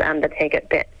 Bedrooms,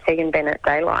 the Tegan Bennett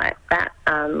Daylight, that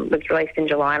was released in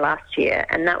July last year,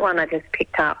 and that one I just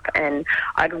picked up, and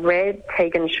I'd read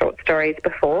Tegan's short stories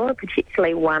before,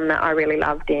 particularly one that I really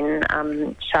loved in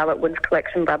Charlotte Wood's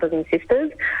collection, Brothers and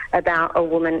Sisters, about a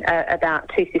woman, about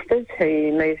 2 sisters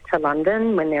who moved to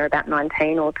London when they're about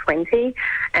 19 or 20,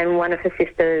 and one of her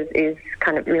sisters is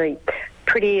kind of really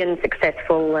pretty and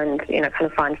successful and, kind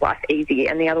of finds life easy,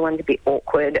 and the other one's a bit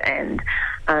awkward and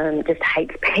just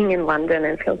hates being in London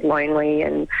and feels lonely,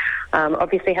 and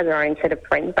obviously has her own set of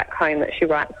friends back home that she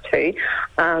writes to,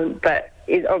 but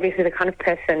is obviously the kind of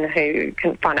person who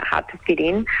can find it hard to fit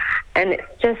in. And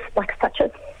it's just like such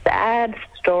a sad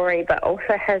story, but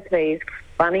also has these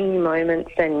funny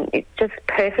moments, and it just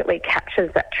perfectly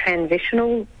captures that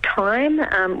transitional time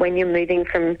when you're moving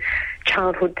from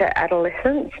childhood to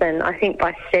adolescence. And I think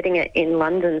by setting it in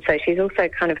London, so she's also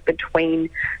kind of between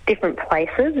different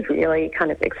places, really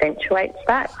kind of accentuates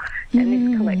that.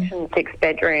 And this collection, 6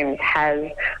 Bedrooms,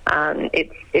 has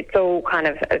it's all kind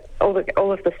of all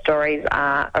of the stories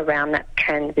are around that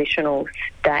transitional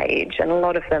stage, and a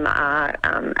lot of them are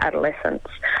adolescents.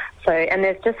 So, and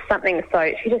there's just something,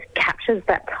 so she just captures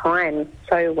that time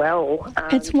so well.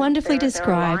 It's wonderfully described.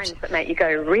 There are lines that make you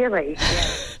go, really?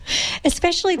 Yeah.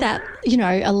 Especially that,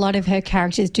 a lot of her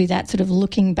characters do that sort of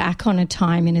looking back on a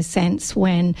time, in a sense,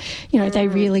 when, they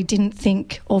really didn't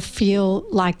think or feel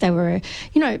like they were,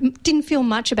 didn't feel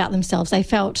much about themselves. They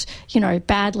felt,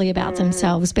 badly about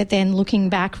themselves, but then looking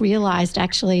back realised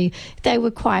actually they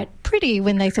were quite pretty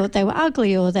when they thought they were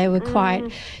ugly, or they were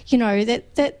quite,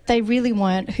 that they really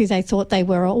weren't who they thought they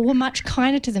were, or were much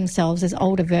kinder to themselves as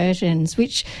older versions,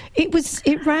 which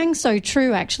it rang so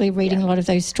true, actually, reading a lot of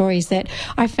those stories, that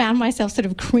I found myself sort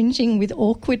of cringing with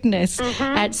awkwardness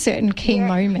at certain key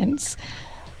moments.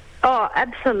 Oh,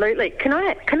 absolutely. Can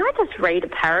I just read a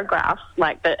paragraph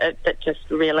like that just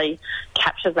really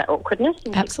captures that awkwardness?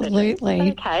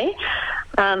 Absolutely. Okay.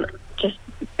 Just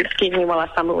excuse me while I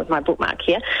fumble with my bookmark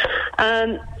here.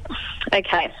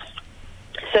 Okay.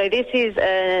 So this is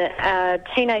a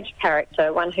teenage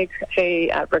character, one who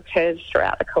recurs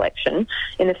throughout the collection,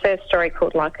 in the first story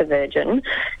called Like a Virgin,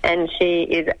 and she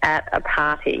is at a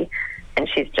party and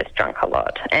she's just drunk a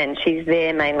lot, and she's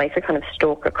there mainly to kind of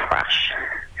stalk a crush.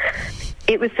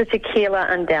 It was the tequila,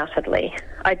 undoubtedly.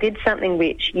 I did something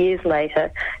which, years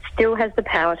later, still has the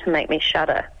power to make me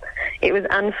shudder. It was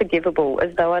unforgivable,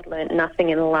 as though I'd learnt nothing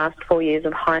in the last 4 years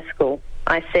of high school.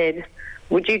 I said,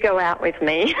 "Would you go out with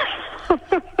me?"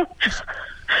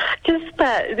 Just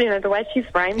that, the way she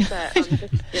frames that.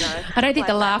 I don't think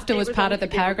the laughter was part of the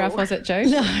paragraph, was it, Jo?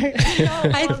 No,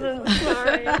 it wasn't.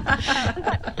 Sorry.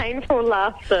 That painful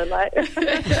laughter.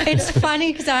 It's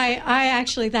funny because I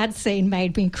actually, that scene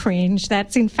made me cringe.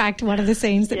 That's in fact one of the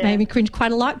scenes that made me cringe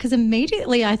quite a lot, because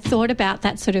immediately I thought about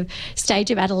that sort of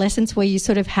stage of adolescence where you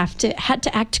sort of had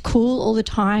to act cool all the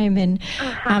time, and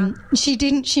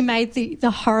she made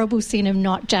the horrible sin of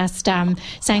not just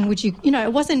saying, would you,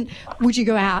 it wasn't, would you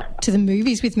go out to the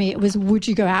movies with me? It was, would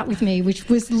you go out with me? Which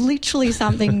was literally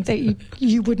something that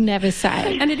you would never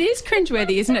say. And it is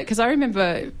cringeworthy, isn't it? Because I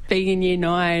remember being in year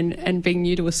 9 and being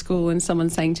new to a school and someone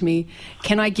saying to me,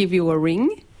 "Can I give you a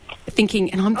ring?" I'm thinking,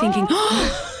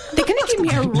 they're going to give me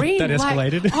a ring. That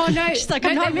escalated. Like, oh, no. She's like,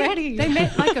 I'm not ready. They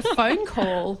meant like a phone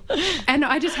call. And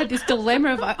I just had this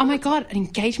dilemma of, oh, my God, an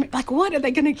engagement. Like, what are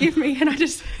they going to give me? And I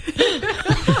just...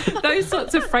 those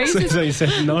sorts of phrases. So you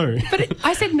said no. But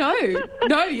I said, no,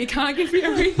 you can't give me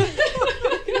a ring.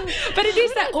 But it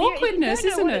is that awkwardness,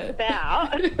 isn't it?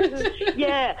 About.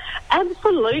 Yeah,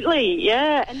 absolutely,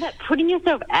 yeah. And that putting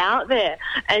yourself out there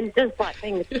and just like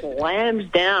being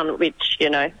slammed down, which,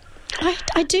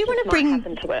 I do want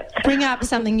to bring up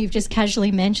something you've just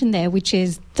casually mentioned there, which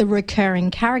is the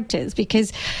recurring characters,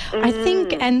 because I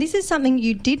think, and this is something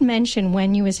you did mention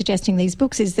when you were suggesting these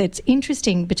books, is that's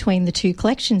interesting between the two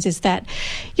collections is that,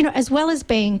 you know, as well as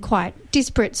being quite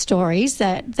disparate stories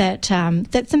that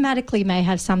thematically may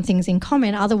have some things in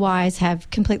common, otherwise have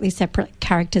completely separate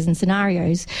characters and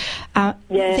scenarios,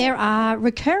 there are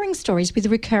recurring stories with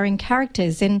recurring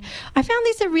characters. And I found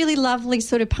this a really lovely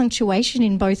sort of punctuation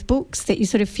in both books, that you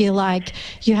sort of feel like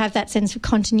you have that sense of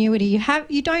continuity.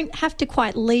 You don't have to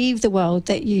quite leave the world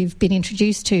that you've been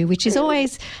introduced to, which is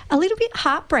always a little bit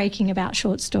heartbreaking about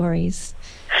short stories.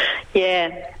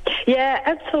 Yeah,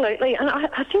 absolutely. And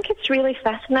I think it's really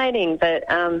fascinating that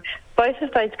both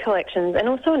of those collections, and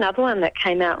also another one that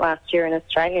came out last year in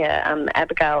Australia,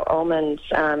 Abigail Ullman's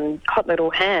Hot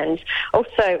Little Hands,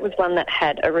 also was one that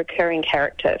had a recurring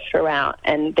character throughout,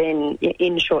 and then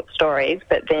in short stories,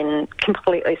 but then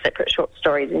completely separate short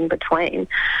stories in between.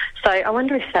 So I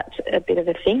wonder if that's a bit of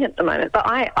a thing at the moment. But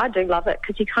I do love it,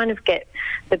 because you kind of get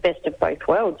the best of both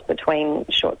worlds between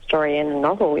short story and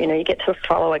novel. You know, you get to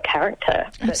follow a character.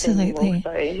 Absolutely.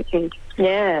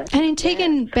 Yeah. And in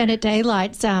Tegan Bennett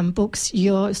Daylight's books,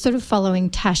 you're sort of following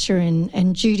Tasha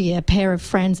and Judy, a pair of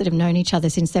friends that have known each other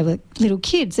since they were little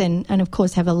kids, and of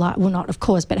course have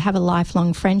have a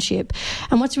lifelong friendship.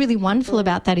 And what's really wonderful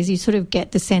about that is you sort of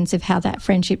get the sense of how that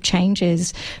friendship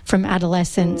changes from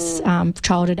adolescence,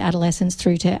 childhood adolescence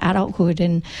through to adulthood.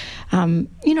 And,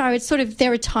 you know, it's sort of,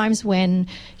 there are times when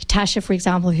Tasha, for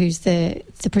example, who's the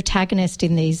protagonist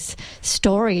in these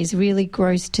stories, really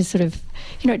grows to sort of,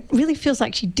 you know, it really feels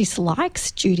like she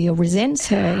dislikes Judy or resents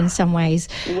her in some ways,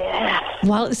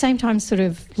 while at the same time sort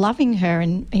of loving her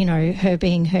and, you know, her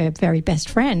being her very best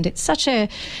friend. It's such an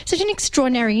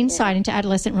extraordinary insight into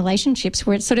adolescent relationships,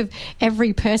 where it's sort of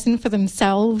every person for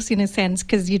themselves in a sense,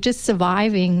 because you're just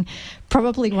surviving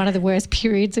probably one of the worst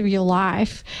periods of your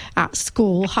life, high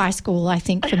school, I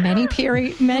think, for many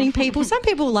people. Some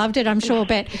people loved it, I'm sure,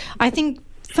 but I think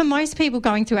for most people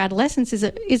going through adolescence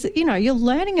is you know, you're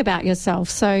learning about yourself.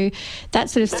 So that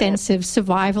sort of sense of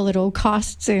survival at all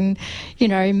costs, and, you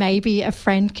know, maybe a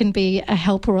friend can be a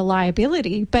help or a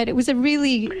liability. But it's a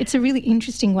really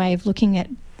interesting way of looking at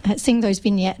seeing those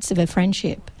vignettes of a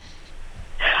friendship.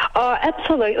 Oh,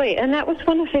 absolutely. And that was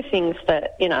one of the things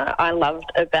that, you know, I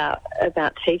loved about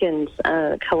Tegan's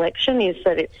collection, is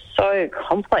that it's so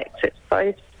complex, it's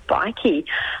so spiky.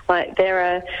 Like, there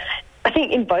are, I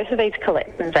think in both of these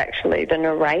collections, actually, the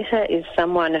narrator is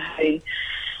someone who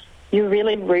you're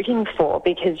really rooting for,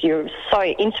 because you're so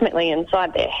intimately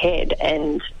inside their head,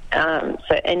 and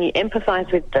and you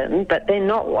empathise with them, but they're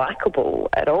not likeable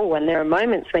at all. And there are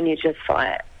moments when you just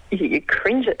like, you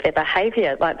cringe at their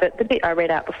behaviour. Like the bit I read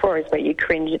out before is where you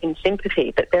cringe in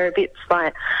sympathy, but there are bits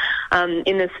like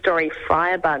in the story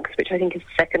Firebugs, which I think is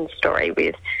the second story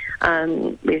with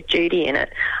Judy in it.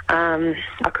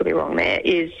 I could be wrong there.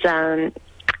 Is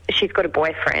she's got a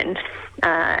boyfriend,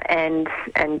 and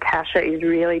Tasha is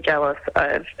really jealous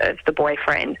of the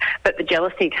boyfriend, but the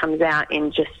jealousy comes out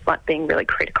in just like being really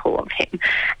critical of him.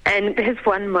 And there's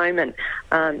one moment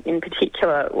in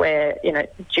particular where, you know,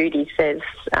 Judy says,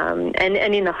 and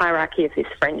in the hierarchy of this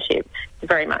friendship,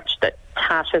 very much that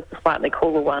Tasha's the slightly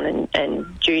cooler one,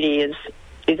 and Judy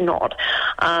is not.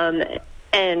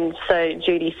 And so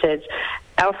Judy says,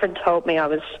 Alfred told me I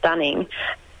was stunning,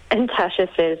 and Tasha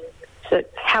says, "So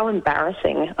how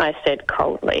embarrassing," I said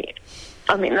coldly.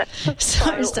 I mean, that's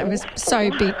that was so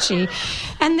bitchy.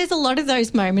 And there's a lot of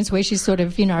those moments where she's sort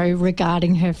of, you know,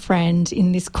 regarding her friend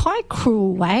in this quite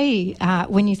cruel way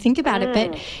when you think about it.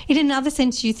 But in another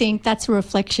sense, you think that's a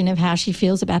reflection of how she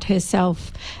feels about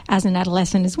herself as an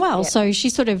adolescent as well. Yep. So she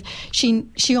sort of,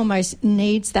 she almost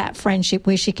needs that friendship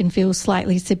where she can feel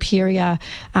slightly superior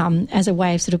as a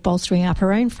way of sort of bolstering up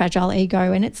her own fragile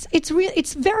ego. And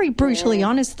it's very brutally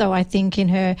honest, though, I think, in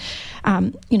her,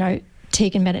 you know,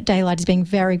 Tegan Bennett Daylight is being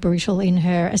very brutal in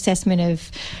her assessment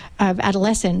of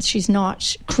adolescence. She's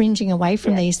not cringing away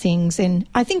from these things, and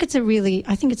I think it's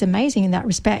amazing in that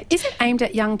respect. Is it aimed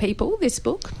at young people, this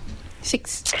book?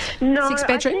 Six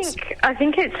bedrooms? I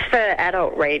think it's for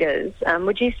adult readers.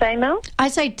 Would you say, Mel?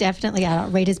 I'd say definitely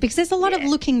adult readers, because there's a lot of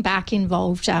looking back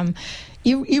involved.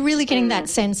 You're really getting that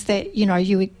sense that, you know,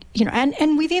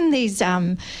 and within these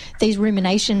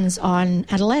ruminations on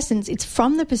adolescence, it's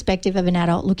from the perspective of an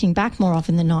adult looking back more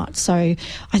often than not. So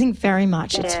I think very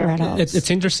much it's for adults. It's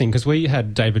interesting because we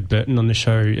had David Burton on the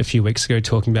show a few weeks ago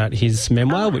talking about his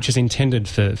memoir, which is intended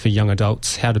for young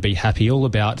adults, How to Be Happy, all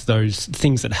about those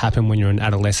things that happen when you're an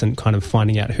adolescent, kind of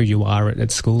finding out who you are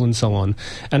at school and so on.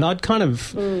 And I'd kind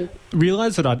of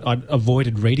realised that I'd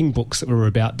avoided reading books that were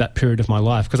about that period of my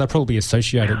life because I probably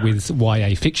associate it with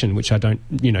YA fiction, which I don't,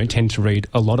 tend to read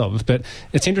a lot of. But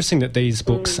it's interesting that these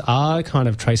books are kind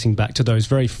of tracing back to those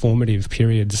very formative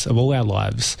periods of all our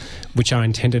lives, which are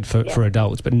intended for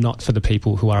adults, but not for the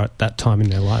people who are at that time in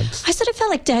their lives. I sort of felt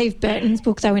like Dave Burton's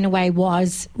book, though, in a way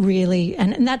was really,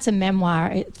 and that's a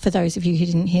memoir for those of you who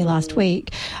didn't hear last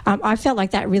week. I felt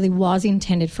like that really was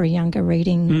intended for a younger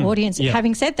reading audience. Yeah.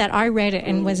 Having said that, I read it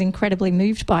and was incredibly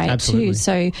moved by it too.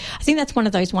 So I think that's one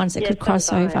of those ones that could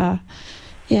cross over.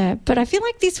 Yeah, but I feel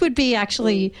like this would be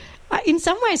actually... In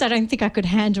some ways, I don't think I could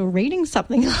handle reading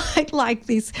something like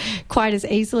this quite as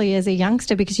easily as a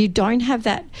youngster because you don't have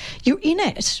that... You're in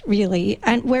it, really.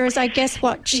 And whereas I guess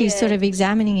what she's sort of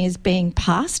examining is being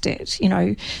past it,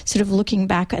 sort of looking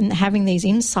back and having these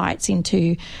insights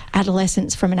into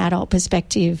adolescence from an adult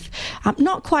perspective,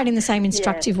 not quite in the same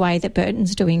instructive way that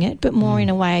Burton's doing it, but more in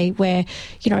a way where,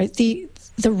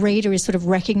 the reader is sort of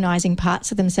recognising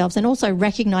parts of themselves and also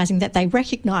recognising that they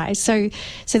recognise. So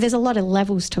there's a lot of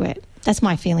levels to it. That's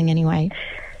my feeling anyway.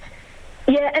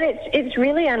 Yeah, and it's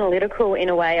really analytical in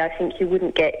a way I think you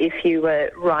wouldn't get if you were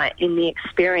right in the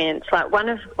experience. Like one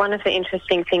of the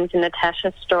interesting things in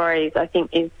Natasha's stories, I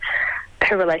think, is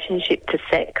her relationship to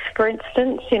sex, for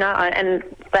instance, and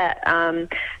that...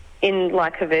 in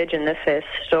Like a Virgin, the first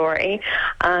story...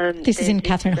 this is in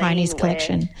Catherine Heine's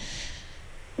collection.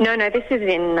 No, this is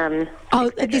in...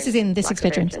 this is in The Six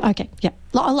Bedrooms. Okay, yeah.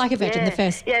 Like a Virgin, the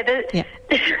first... the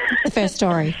first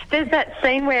story. There's that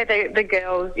scene where the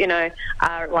girls,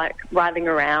 are like riding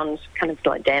around, kind of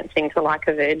like dancing to Like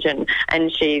a Virgin,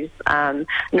 and she's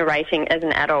narrating as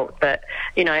an adult, but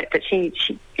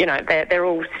she they're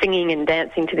all singing and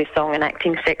dancing to this song and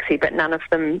acting sexy, but none of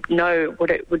them know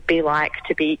what it would be like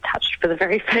to be touched for the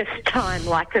very first time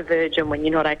like a virgin when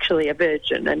you're not actually a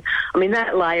virgin. And I mean,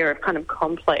 that layer of kind of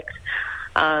complex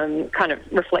kind of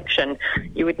reflection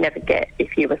you would never get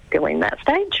if you were still in that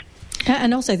stage.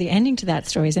 And also the ending to that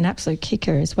story is an absolute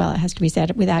kicker as well, it has to be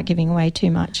said, without giving away too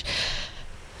much.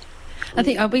 I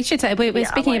think we should say we're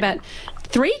speaking about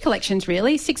 3 collections,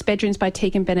 really. 6 Bedrooms by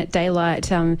Tegan Bennett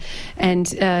Daylight and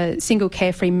Single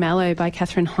Carefree Mallow by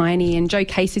Catherine Heine. And Jo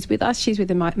Case is with us. She's with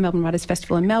the Melbourne Writers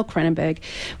Festival, and Mel Cranenburgh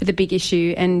with A Big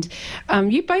Issue. And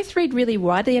you both read really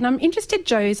widely. And I'm interested,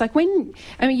 Jo, is like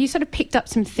you sort of picked up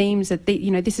some themes that,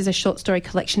 this is a short story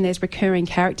collection. There's recurring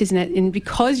characters in it. And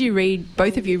because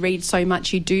both of you read so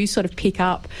much, you do sort of pick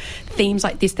up themes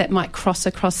like this that might cross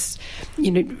across,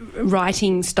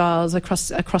 writing styles across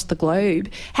the globe.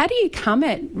 How do you come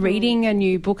at reading a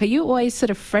new book? Are you always sort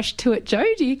of fresh to it, Jo?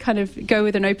 Do you kind of go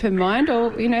with an open mind,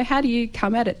 or how do you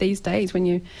come at it these days when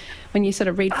you sort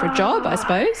of read for a job, I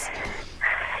suppose?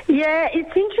 Yeah,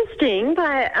 it's interesting,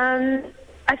 but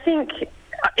I think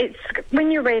it's when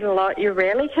you read a lot, you're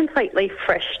rarely completely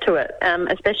fresh to it,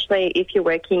 especially if you're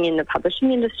working in the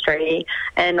publishing industry,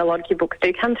 and a lot of your books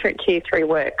do come to you through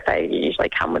work. They usually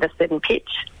come with a certain pitch.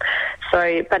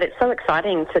 But it's so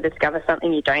exciting to discover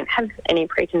something you don't have any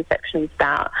preconceptions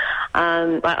about.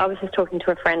 I was just talking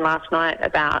to a friend last night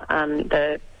about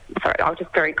Sorry, I'll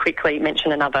just very quickly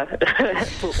mention another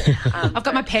book. I've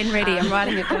got my pen ready. I'm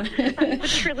writing it down. The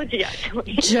trilogy,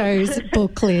 actually. Jo's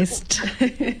book list.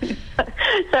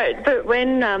 But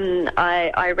when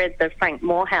I read the Frank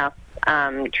Morehouse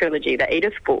trilogy, the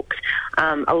Edith books,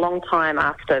 a long time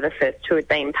after the first 2 had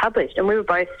been published, and we were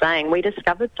both saying we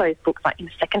discovered those books like in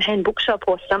a second-hand bookshop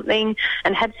or something,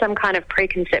 and had some kind of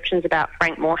preconceptions about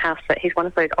Frank Morehouse, that he's one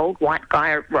of those old white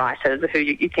guy writers who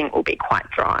you think will be quite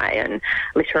dry and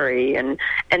literary, and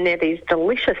they're these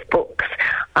delicious books.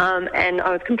 And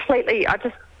I was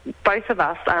both of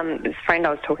us, this friend I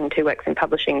was talking to works in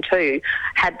publishing too,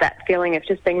 had that feeling of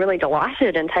just being really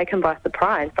delighted and taken by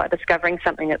surprise by discovering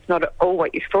something that's not at all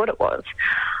what you thought it was.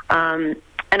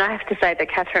 And I have to say the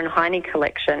Catherine Heine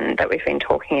collection that we've been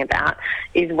talking about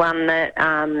is one that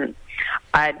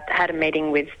I'd had a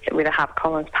meeting with a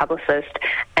HarperCollins publicist,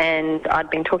 and I'd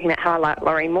been talking about how I like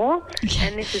Laurie Moore.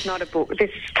 And this is not a book. This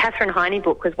Catherine Heine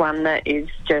book was one that is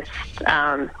just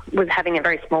was having a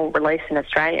very small release in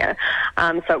Australia,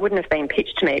 so it wouldn't have been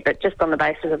pitched to me. But just on the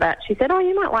basis of that, she said, "Oh,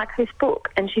 you might like this book,"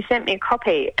 and she sent me a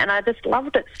copy, and I just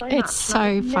loved it so much. It's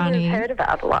so funny. Never heard of it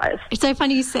otherwise. It's so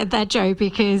funny you said that, Jo,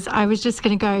 because I was just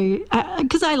going to go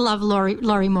because I love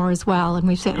Laurie Moore as well, and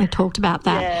we've certainly talked about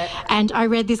that. Yeah. And I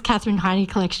read this Catherine Heine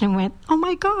collection and went, oh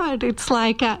my God, it's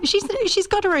like she's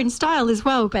got her own style as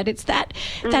well, but it's that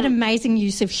amazing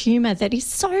use of humour that is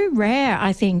so rare,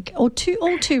 I think, or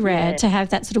all too rare to have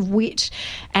that sort of wit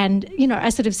and,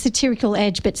 a sort of satirical satirical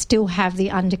edge, but still have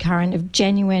the undercurrent of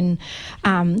genuine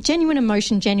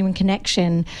emotion, genuine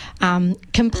connection,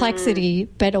 complexity,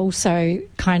 but also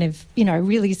kind of,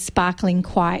 really sparkling,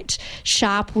 quite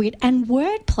sharp wit and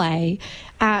wordplay.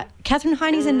 Catherine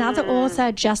Heini's another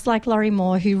author, just like Laurie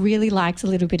Moore, who really likes a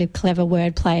little bit of clever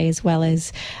wordplay as well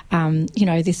as,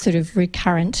 this sort of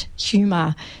recurrent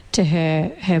humour to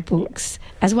her books,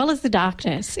 as well as the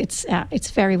darkness.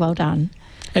 It's very well done.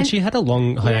 And she had a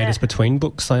long hiatus between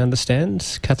books, I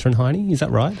understand, Catherine Heini, is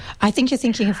that right? I think you're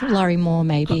thinking of Laurie Moore,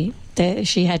 maybe.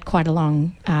 She had quite a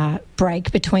long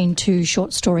break between two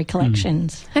short story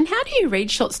collections. And how do you read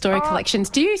short story collections?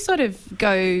 Do you sort of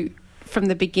go from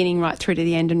the beginning right through to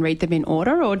the end and read them in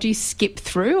order, or do you skip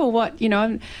through, or what?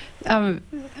 I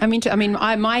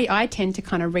tend to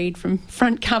kind of read from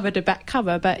front cover to back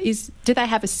cover, but do they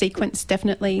have a sequence,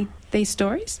 definitely, these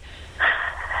stories?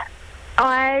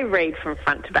 I read from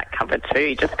front to back cover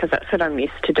too, just because that's what I'm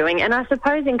used to doing. And I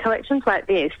suppose in collections like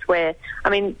this, where, I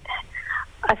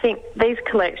think these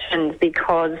collections,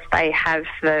 because they have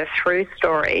the through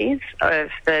stories of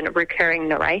the recurring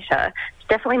narrator, it's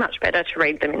definitely much better to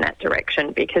read them in that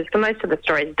direction, because for most of the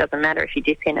stories it doesn't matter if you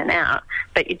dip in and out,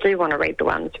 but you do want to read the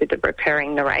ones with the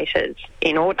recurring narrators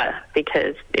in order,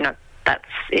 because,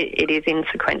 it is in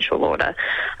sequential order.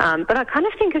 But I kind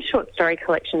of think of short story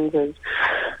collections as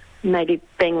maybe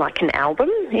being like an album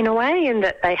in a way, and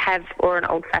that they have, or an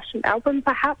old-fashioned album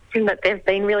perhaps, and that they've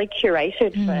been really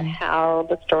curated for how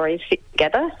the stories fit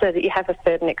together so that you have a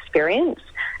certain experience.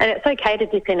 And it's okay to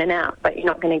dip in and out, but you're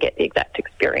not going to get the exact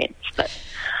experience that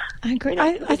I agree.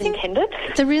 I think intended.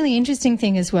 The really interesting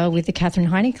thing as well with the Catherine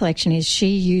Heini collection is she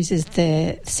uses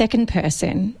the second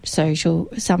person, so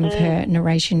some of her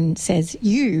narration says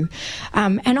you,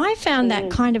 and I found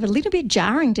that kind of a little bit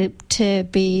jarring to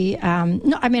be.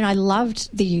 I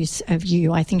loved the use of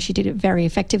you. I think she did it very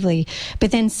effectively, but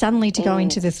then suddenly to go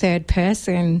into the third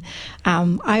person,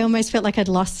 I almost felt like I'd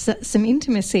lost some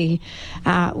intimacy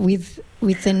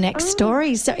with the next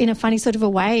story. So in a funny sort of a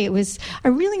way, I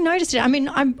really noticed it.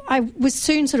 I was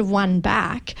soon sort of won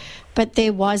back, but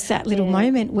there was that little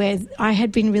moment where I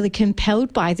had been really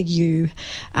compelled by the you.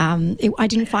 I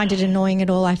didn't find it annoying at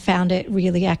all. I found it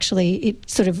really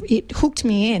it hooked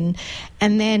me in.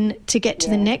 And then to get to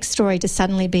the next story, to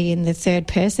suddenly be in the third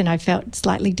person, I felt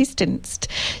slightly distanced.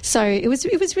 So it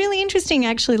was really interesting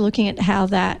actually looking at how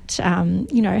that,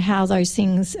 how those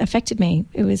things affected me.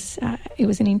 It was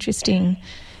an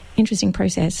interesting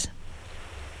process.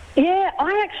 Yeah,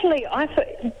 I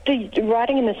thought the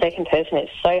writing in the second person is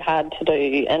so hard to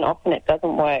do, and often it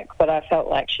doesn't work, but I felt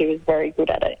like she was very good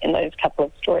at it in those couple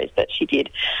of stories that she did.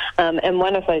 And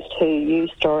one of those two you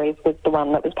stories was the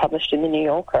one that was published in the New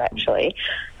Yorker, actually.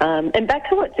 And back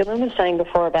to what Dylan was saying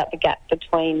before about the gap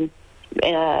between...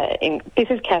 this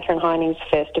is Catherine Heini's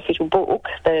first official book,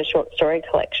 the short story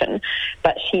collection,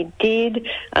 but she did...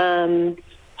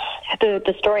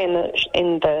 The story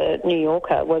in the New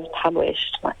Yorker was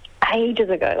published ages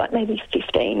ago, maybe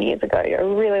 15 years ago, a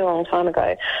really long time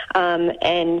ago. And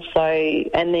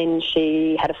then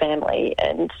she had a family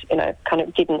and, kind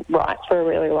of didn't write for a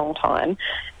really long time.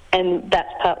 And that's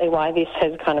partly why this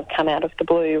has kind of come out of the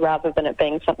blue rather than it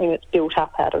being something that's built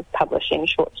up out of publishing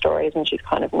short stories and she's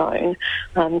kind of known.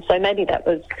 So maybe that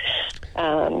was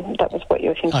what you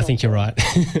were thinking. I think you're right.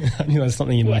 I knew there was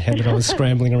something in my head that I was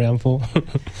scrambling around for.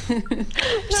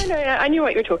 No, I knew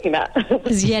what you were talking about.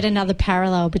 There's yet another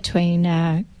parallel between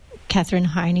Catherine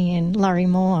Heini and Laurie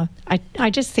Moore. I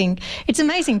just think it's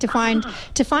amazing to find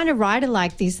a writer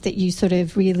like this that you sort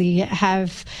of really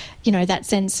have, that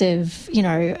sense of,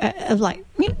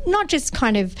 not just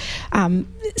kind of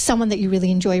someone that you really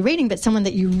enjoy reading, but someone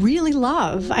that you really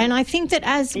love. And I think that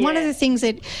as one of the things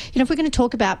that, if we're going to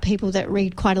talk about people that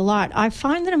read quite a lot, I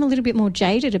find that I'm a little bit more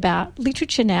jaded about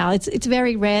literature now. It's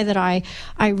very rare that I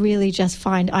really just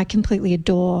find I completely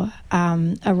adore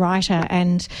a writer,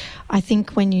 and I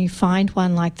think when you find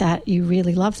one like that, you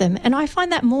really love them. And I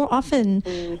find that more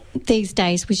often these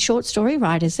days with short story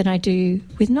writers than I do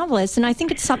with novelists. And I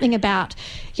think it's something about,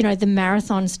 the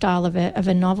marathon style of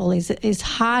a novel is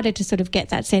harder to sort of get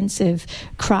that sense of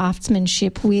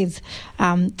craftsmanship with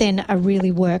than a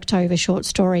really worked over short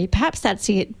story. Perhaps that's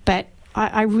it, but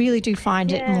I really do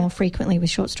find it more frequently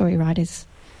with short story writers.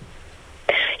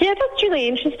 Yeah, that's really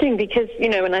interesting because,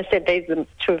 when I said these are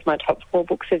two of my top 4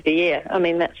 books of the year,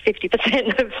 that's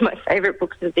 50% of my favourite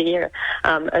books of the year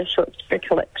are short story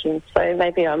collections. So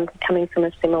maybe I'm coming from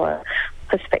a similar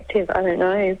perspective. I don't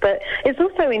know. But it's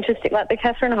also interesting, like the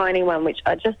Catherine Heine one, which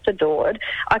I just adored.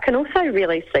 I can also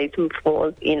really see some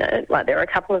flaws in it. Like there are a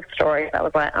couple of stories I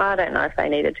was like, I don't know if they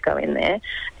needed to go in there.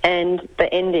 And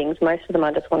the endings, most of them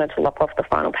I just wanted to lop off the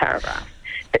final paragraph.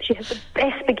 But she has the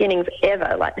best beginnings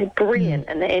ever. Like they're brilliant.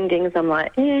 And the endings, I'm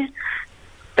like, yeah.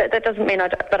 But that doesn't mean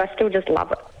but I still just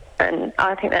love it. And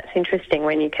I think that's interesting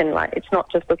when you can, like, it's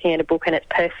not just looking at a book and it's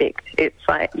perfect. It's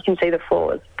like you can see the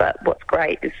flaws, but what's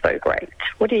great is so great.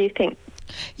 What do you think?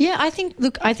 Yeah, I think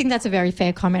that's a very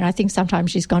fair comment. I think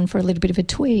sometimes she's gone for a little bit of a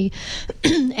twee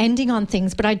ending on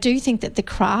things, but I do think that the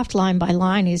craft line by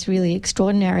line is really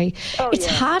extraordinary. It's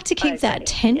hard to keep that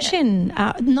tension.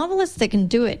 Yeah. Novelists that can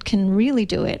do it can really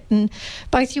do it. And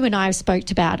both you and I have spoke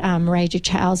about Raja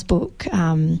Chow's book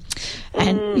and,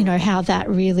 you know, how that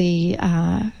really,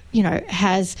 you know,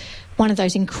 has one of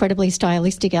those incredibly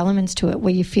stylistic elements to it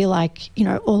where you feel like, you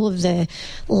know, all of the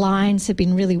lines have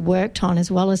been really worked on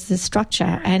as well as the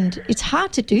structure. And it's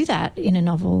hard to do that in a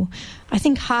novel. I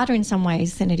think harder in some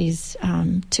ways than it is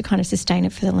to kind of sustain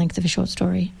it for the length of a short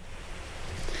story.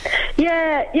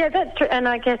 Yeah, that's true. And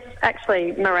I guess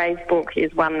actually Murray's book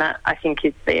is one that I think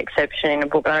is the exception in a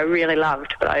book that I really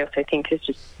loved, but I also think is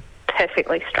just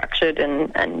perfectly structured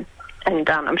and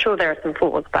done. I'm sure there are some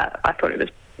flaws, but I thought it was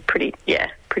pretty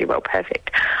well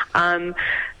perfect.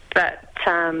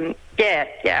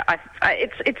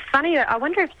 It's funny that I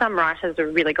wonder if some writers are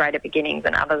really great at beginnings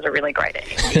and others are really great at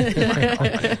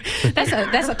endings.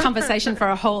 That's a conversation for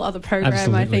a whole other program.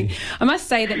 Absolutely. I think. I must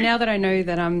say that now that I know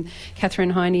that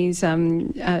Catherine Heine's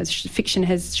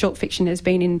short fiction has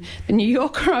been in the New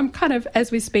Yorker, I'm kind of,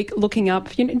 as we speak, looking up.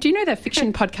 Do you know that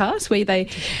fiction podcast where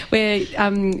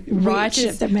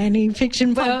writers, the many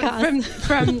fiction podcasts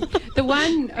from the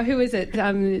one, who is it?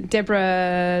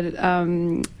 Deborah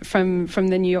from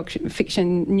the New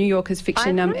Yorker's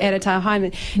fiction editor,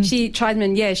 Hyman. She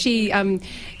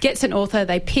gets an author,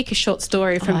 they pick a short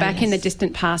story from back in the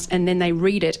distant past, and then they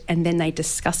read it and then they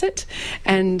discuss it.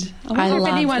 And I wonder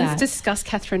if anyone's discussed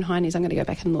Catherine Heine's. I'm going to go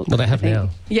back and look. Well, they have now.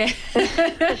 Yeah.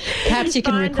 Perhaps you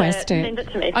can request it. Send it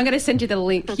to me. I'm going to send you the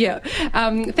link. Yeah.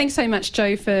 Thanks so much,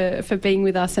 Jo, for being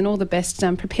with us, and all the best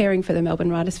preparing for the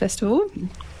Melbourne Writers Festival.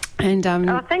 And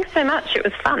thanks so much. It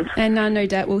was fun. And no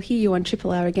doubt we'll hear you on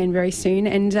Triple R again very soon.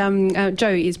 And Jo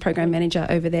is Program Manager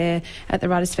over there at the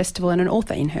Writers Festival and an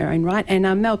author in her own right. And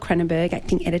Mel Cranenburgh,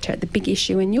 Acting Editor at The Big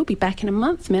Issue. And you'll be back in a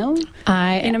month, Mel.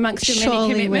 In amongst your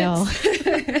many commitments.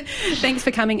 Will. Thanks for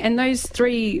coming. And those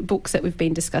 3 books that we've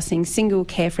been discussing, Single,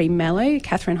 Carefree, Mellow,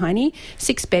 Catherine Heine,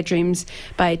 6 Bedrooms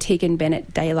by Tegan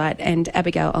Bennett Daylight, and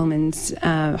Abigail Ullman's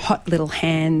Hot Little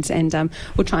Hands. And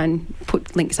we'll try and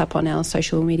put links up on our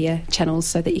social media channels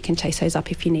so that you can chase those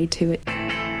up if you need to.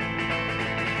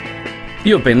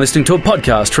 You've been listening to a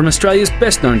podcast from Australia's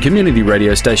best-known community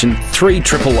radio station,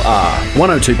 3RRR,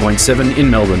 102.7 in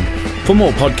Melbourne. For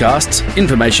more podcasts,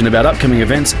 information about upcoming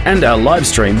events and our live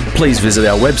stream, please visit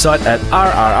our website at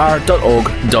rrr.org.au.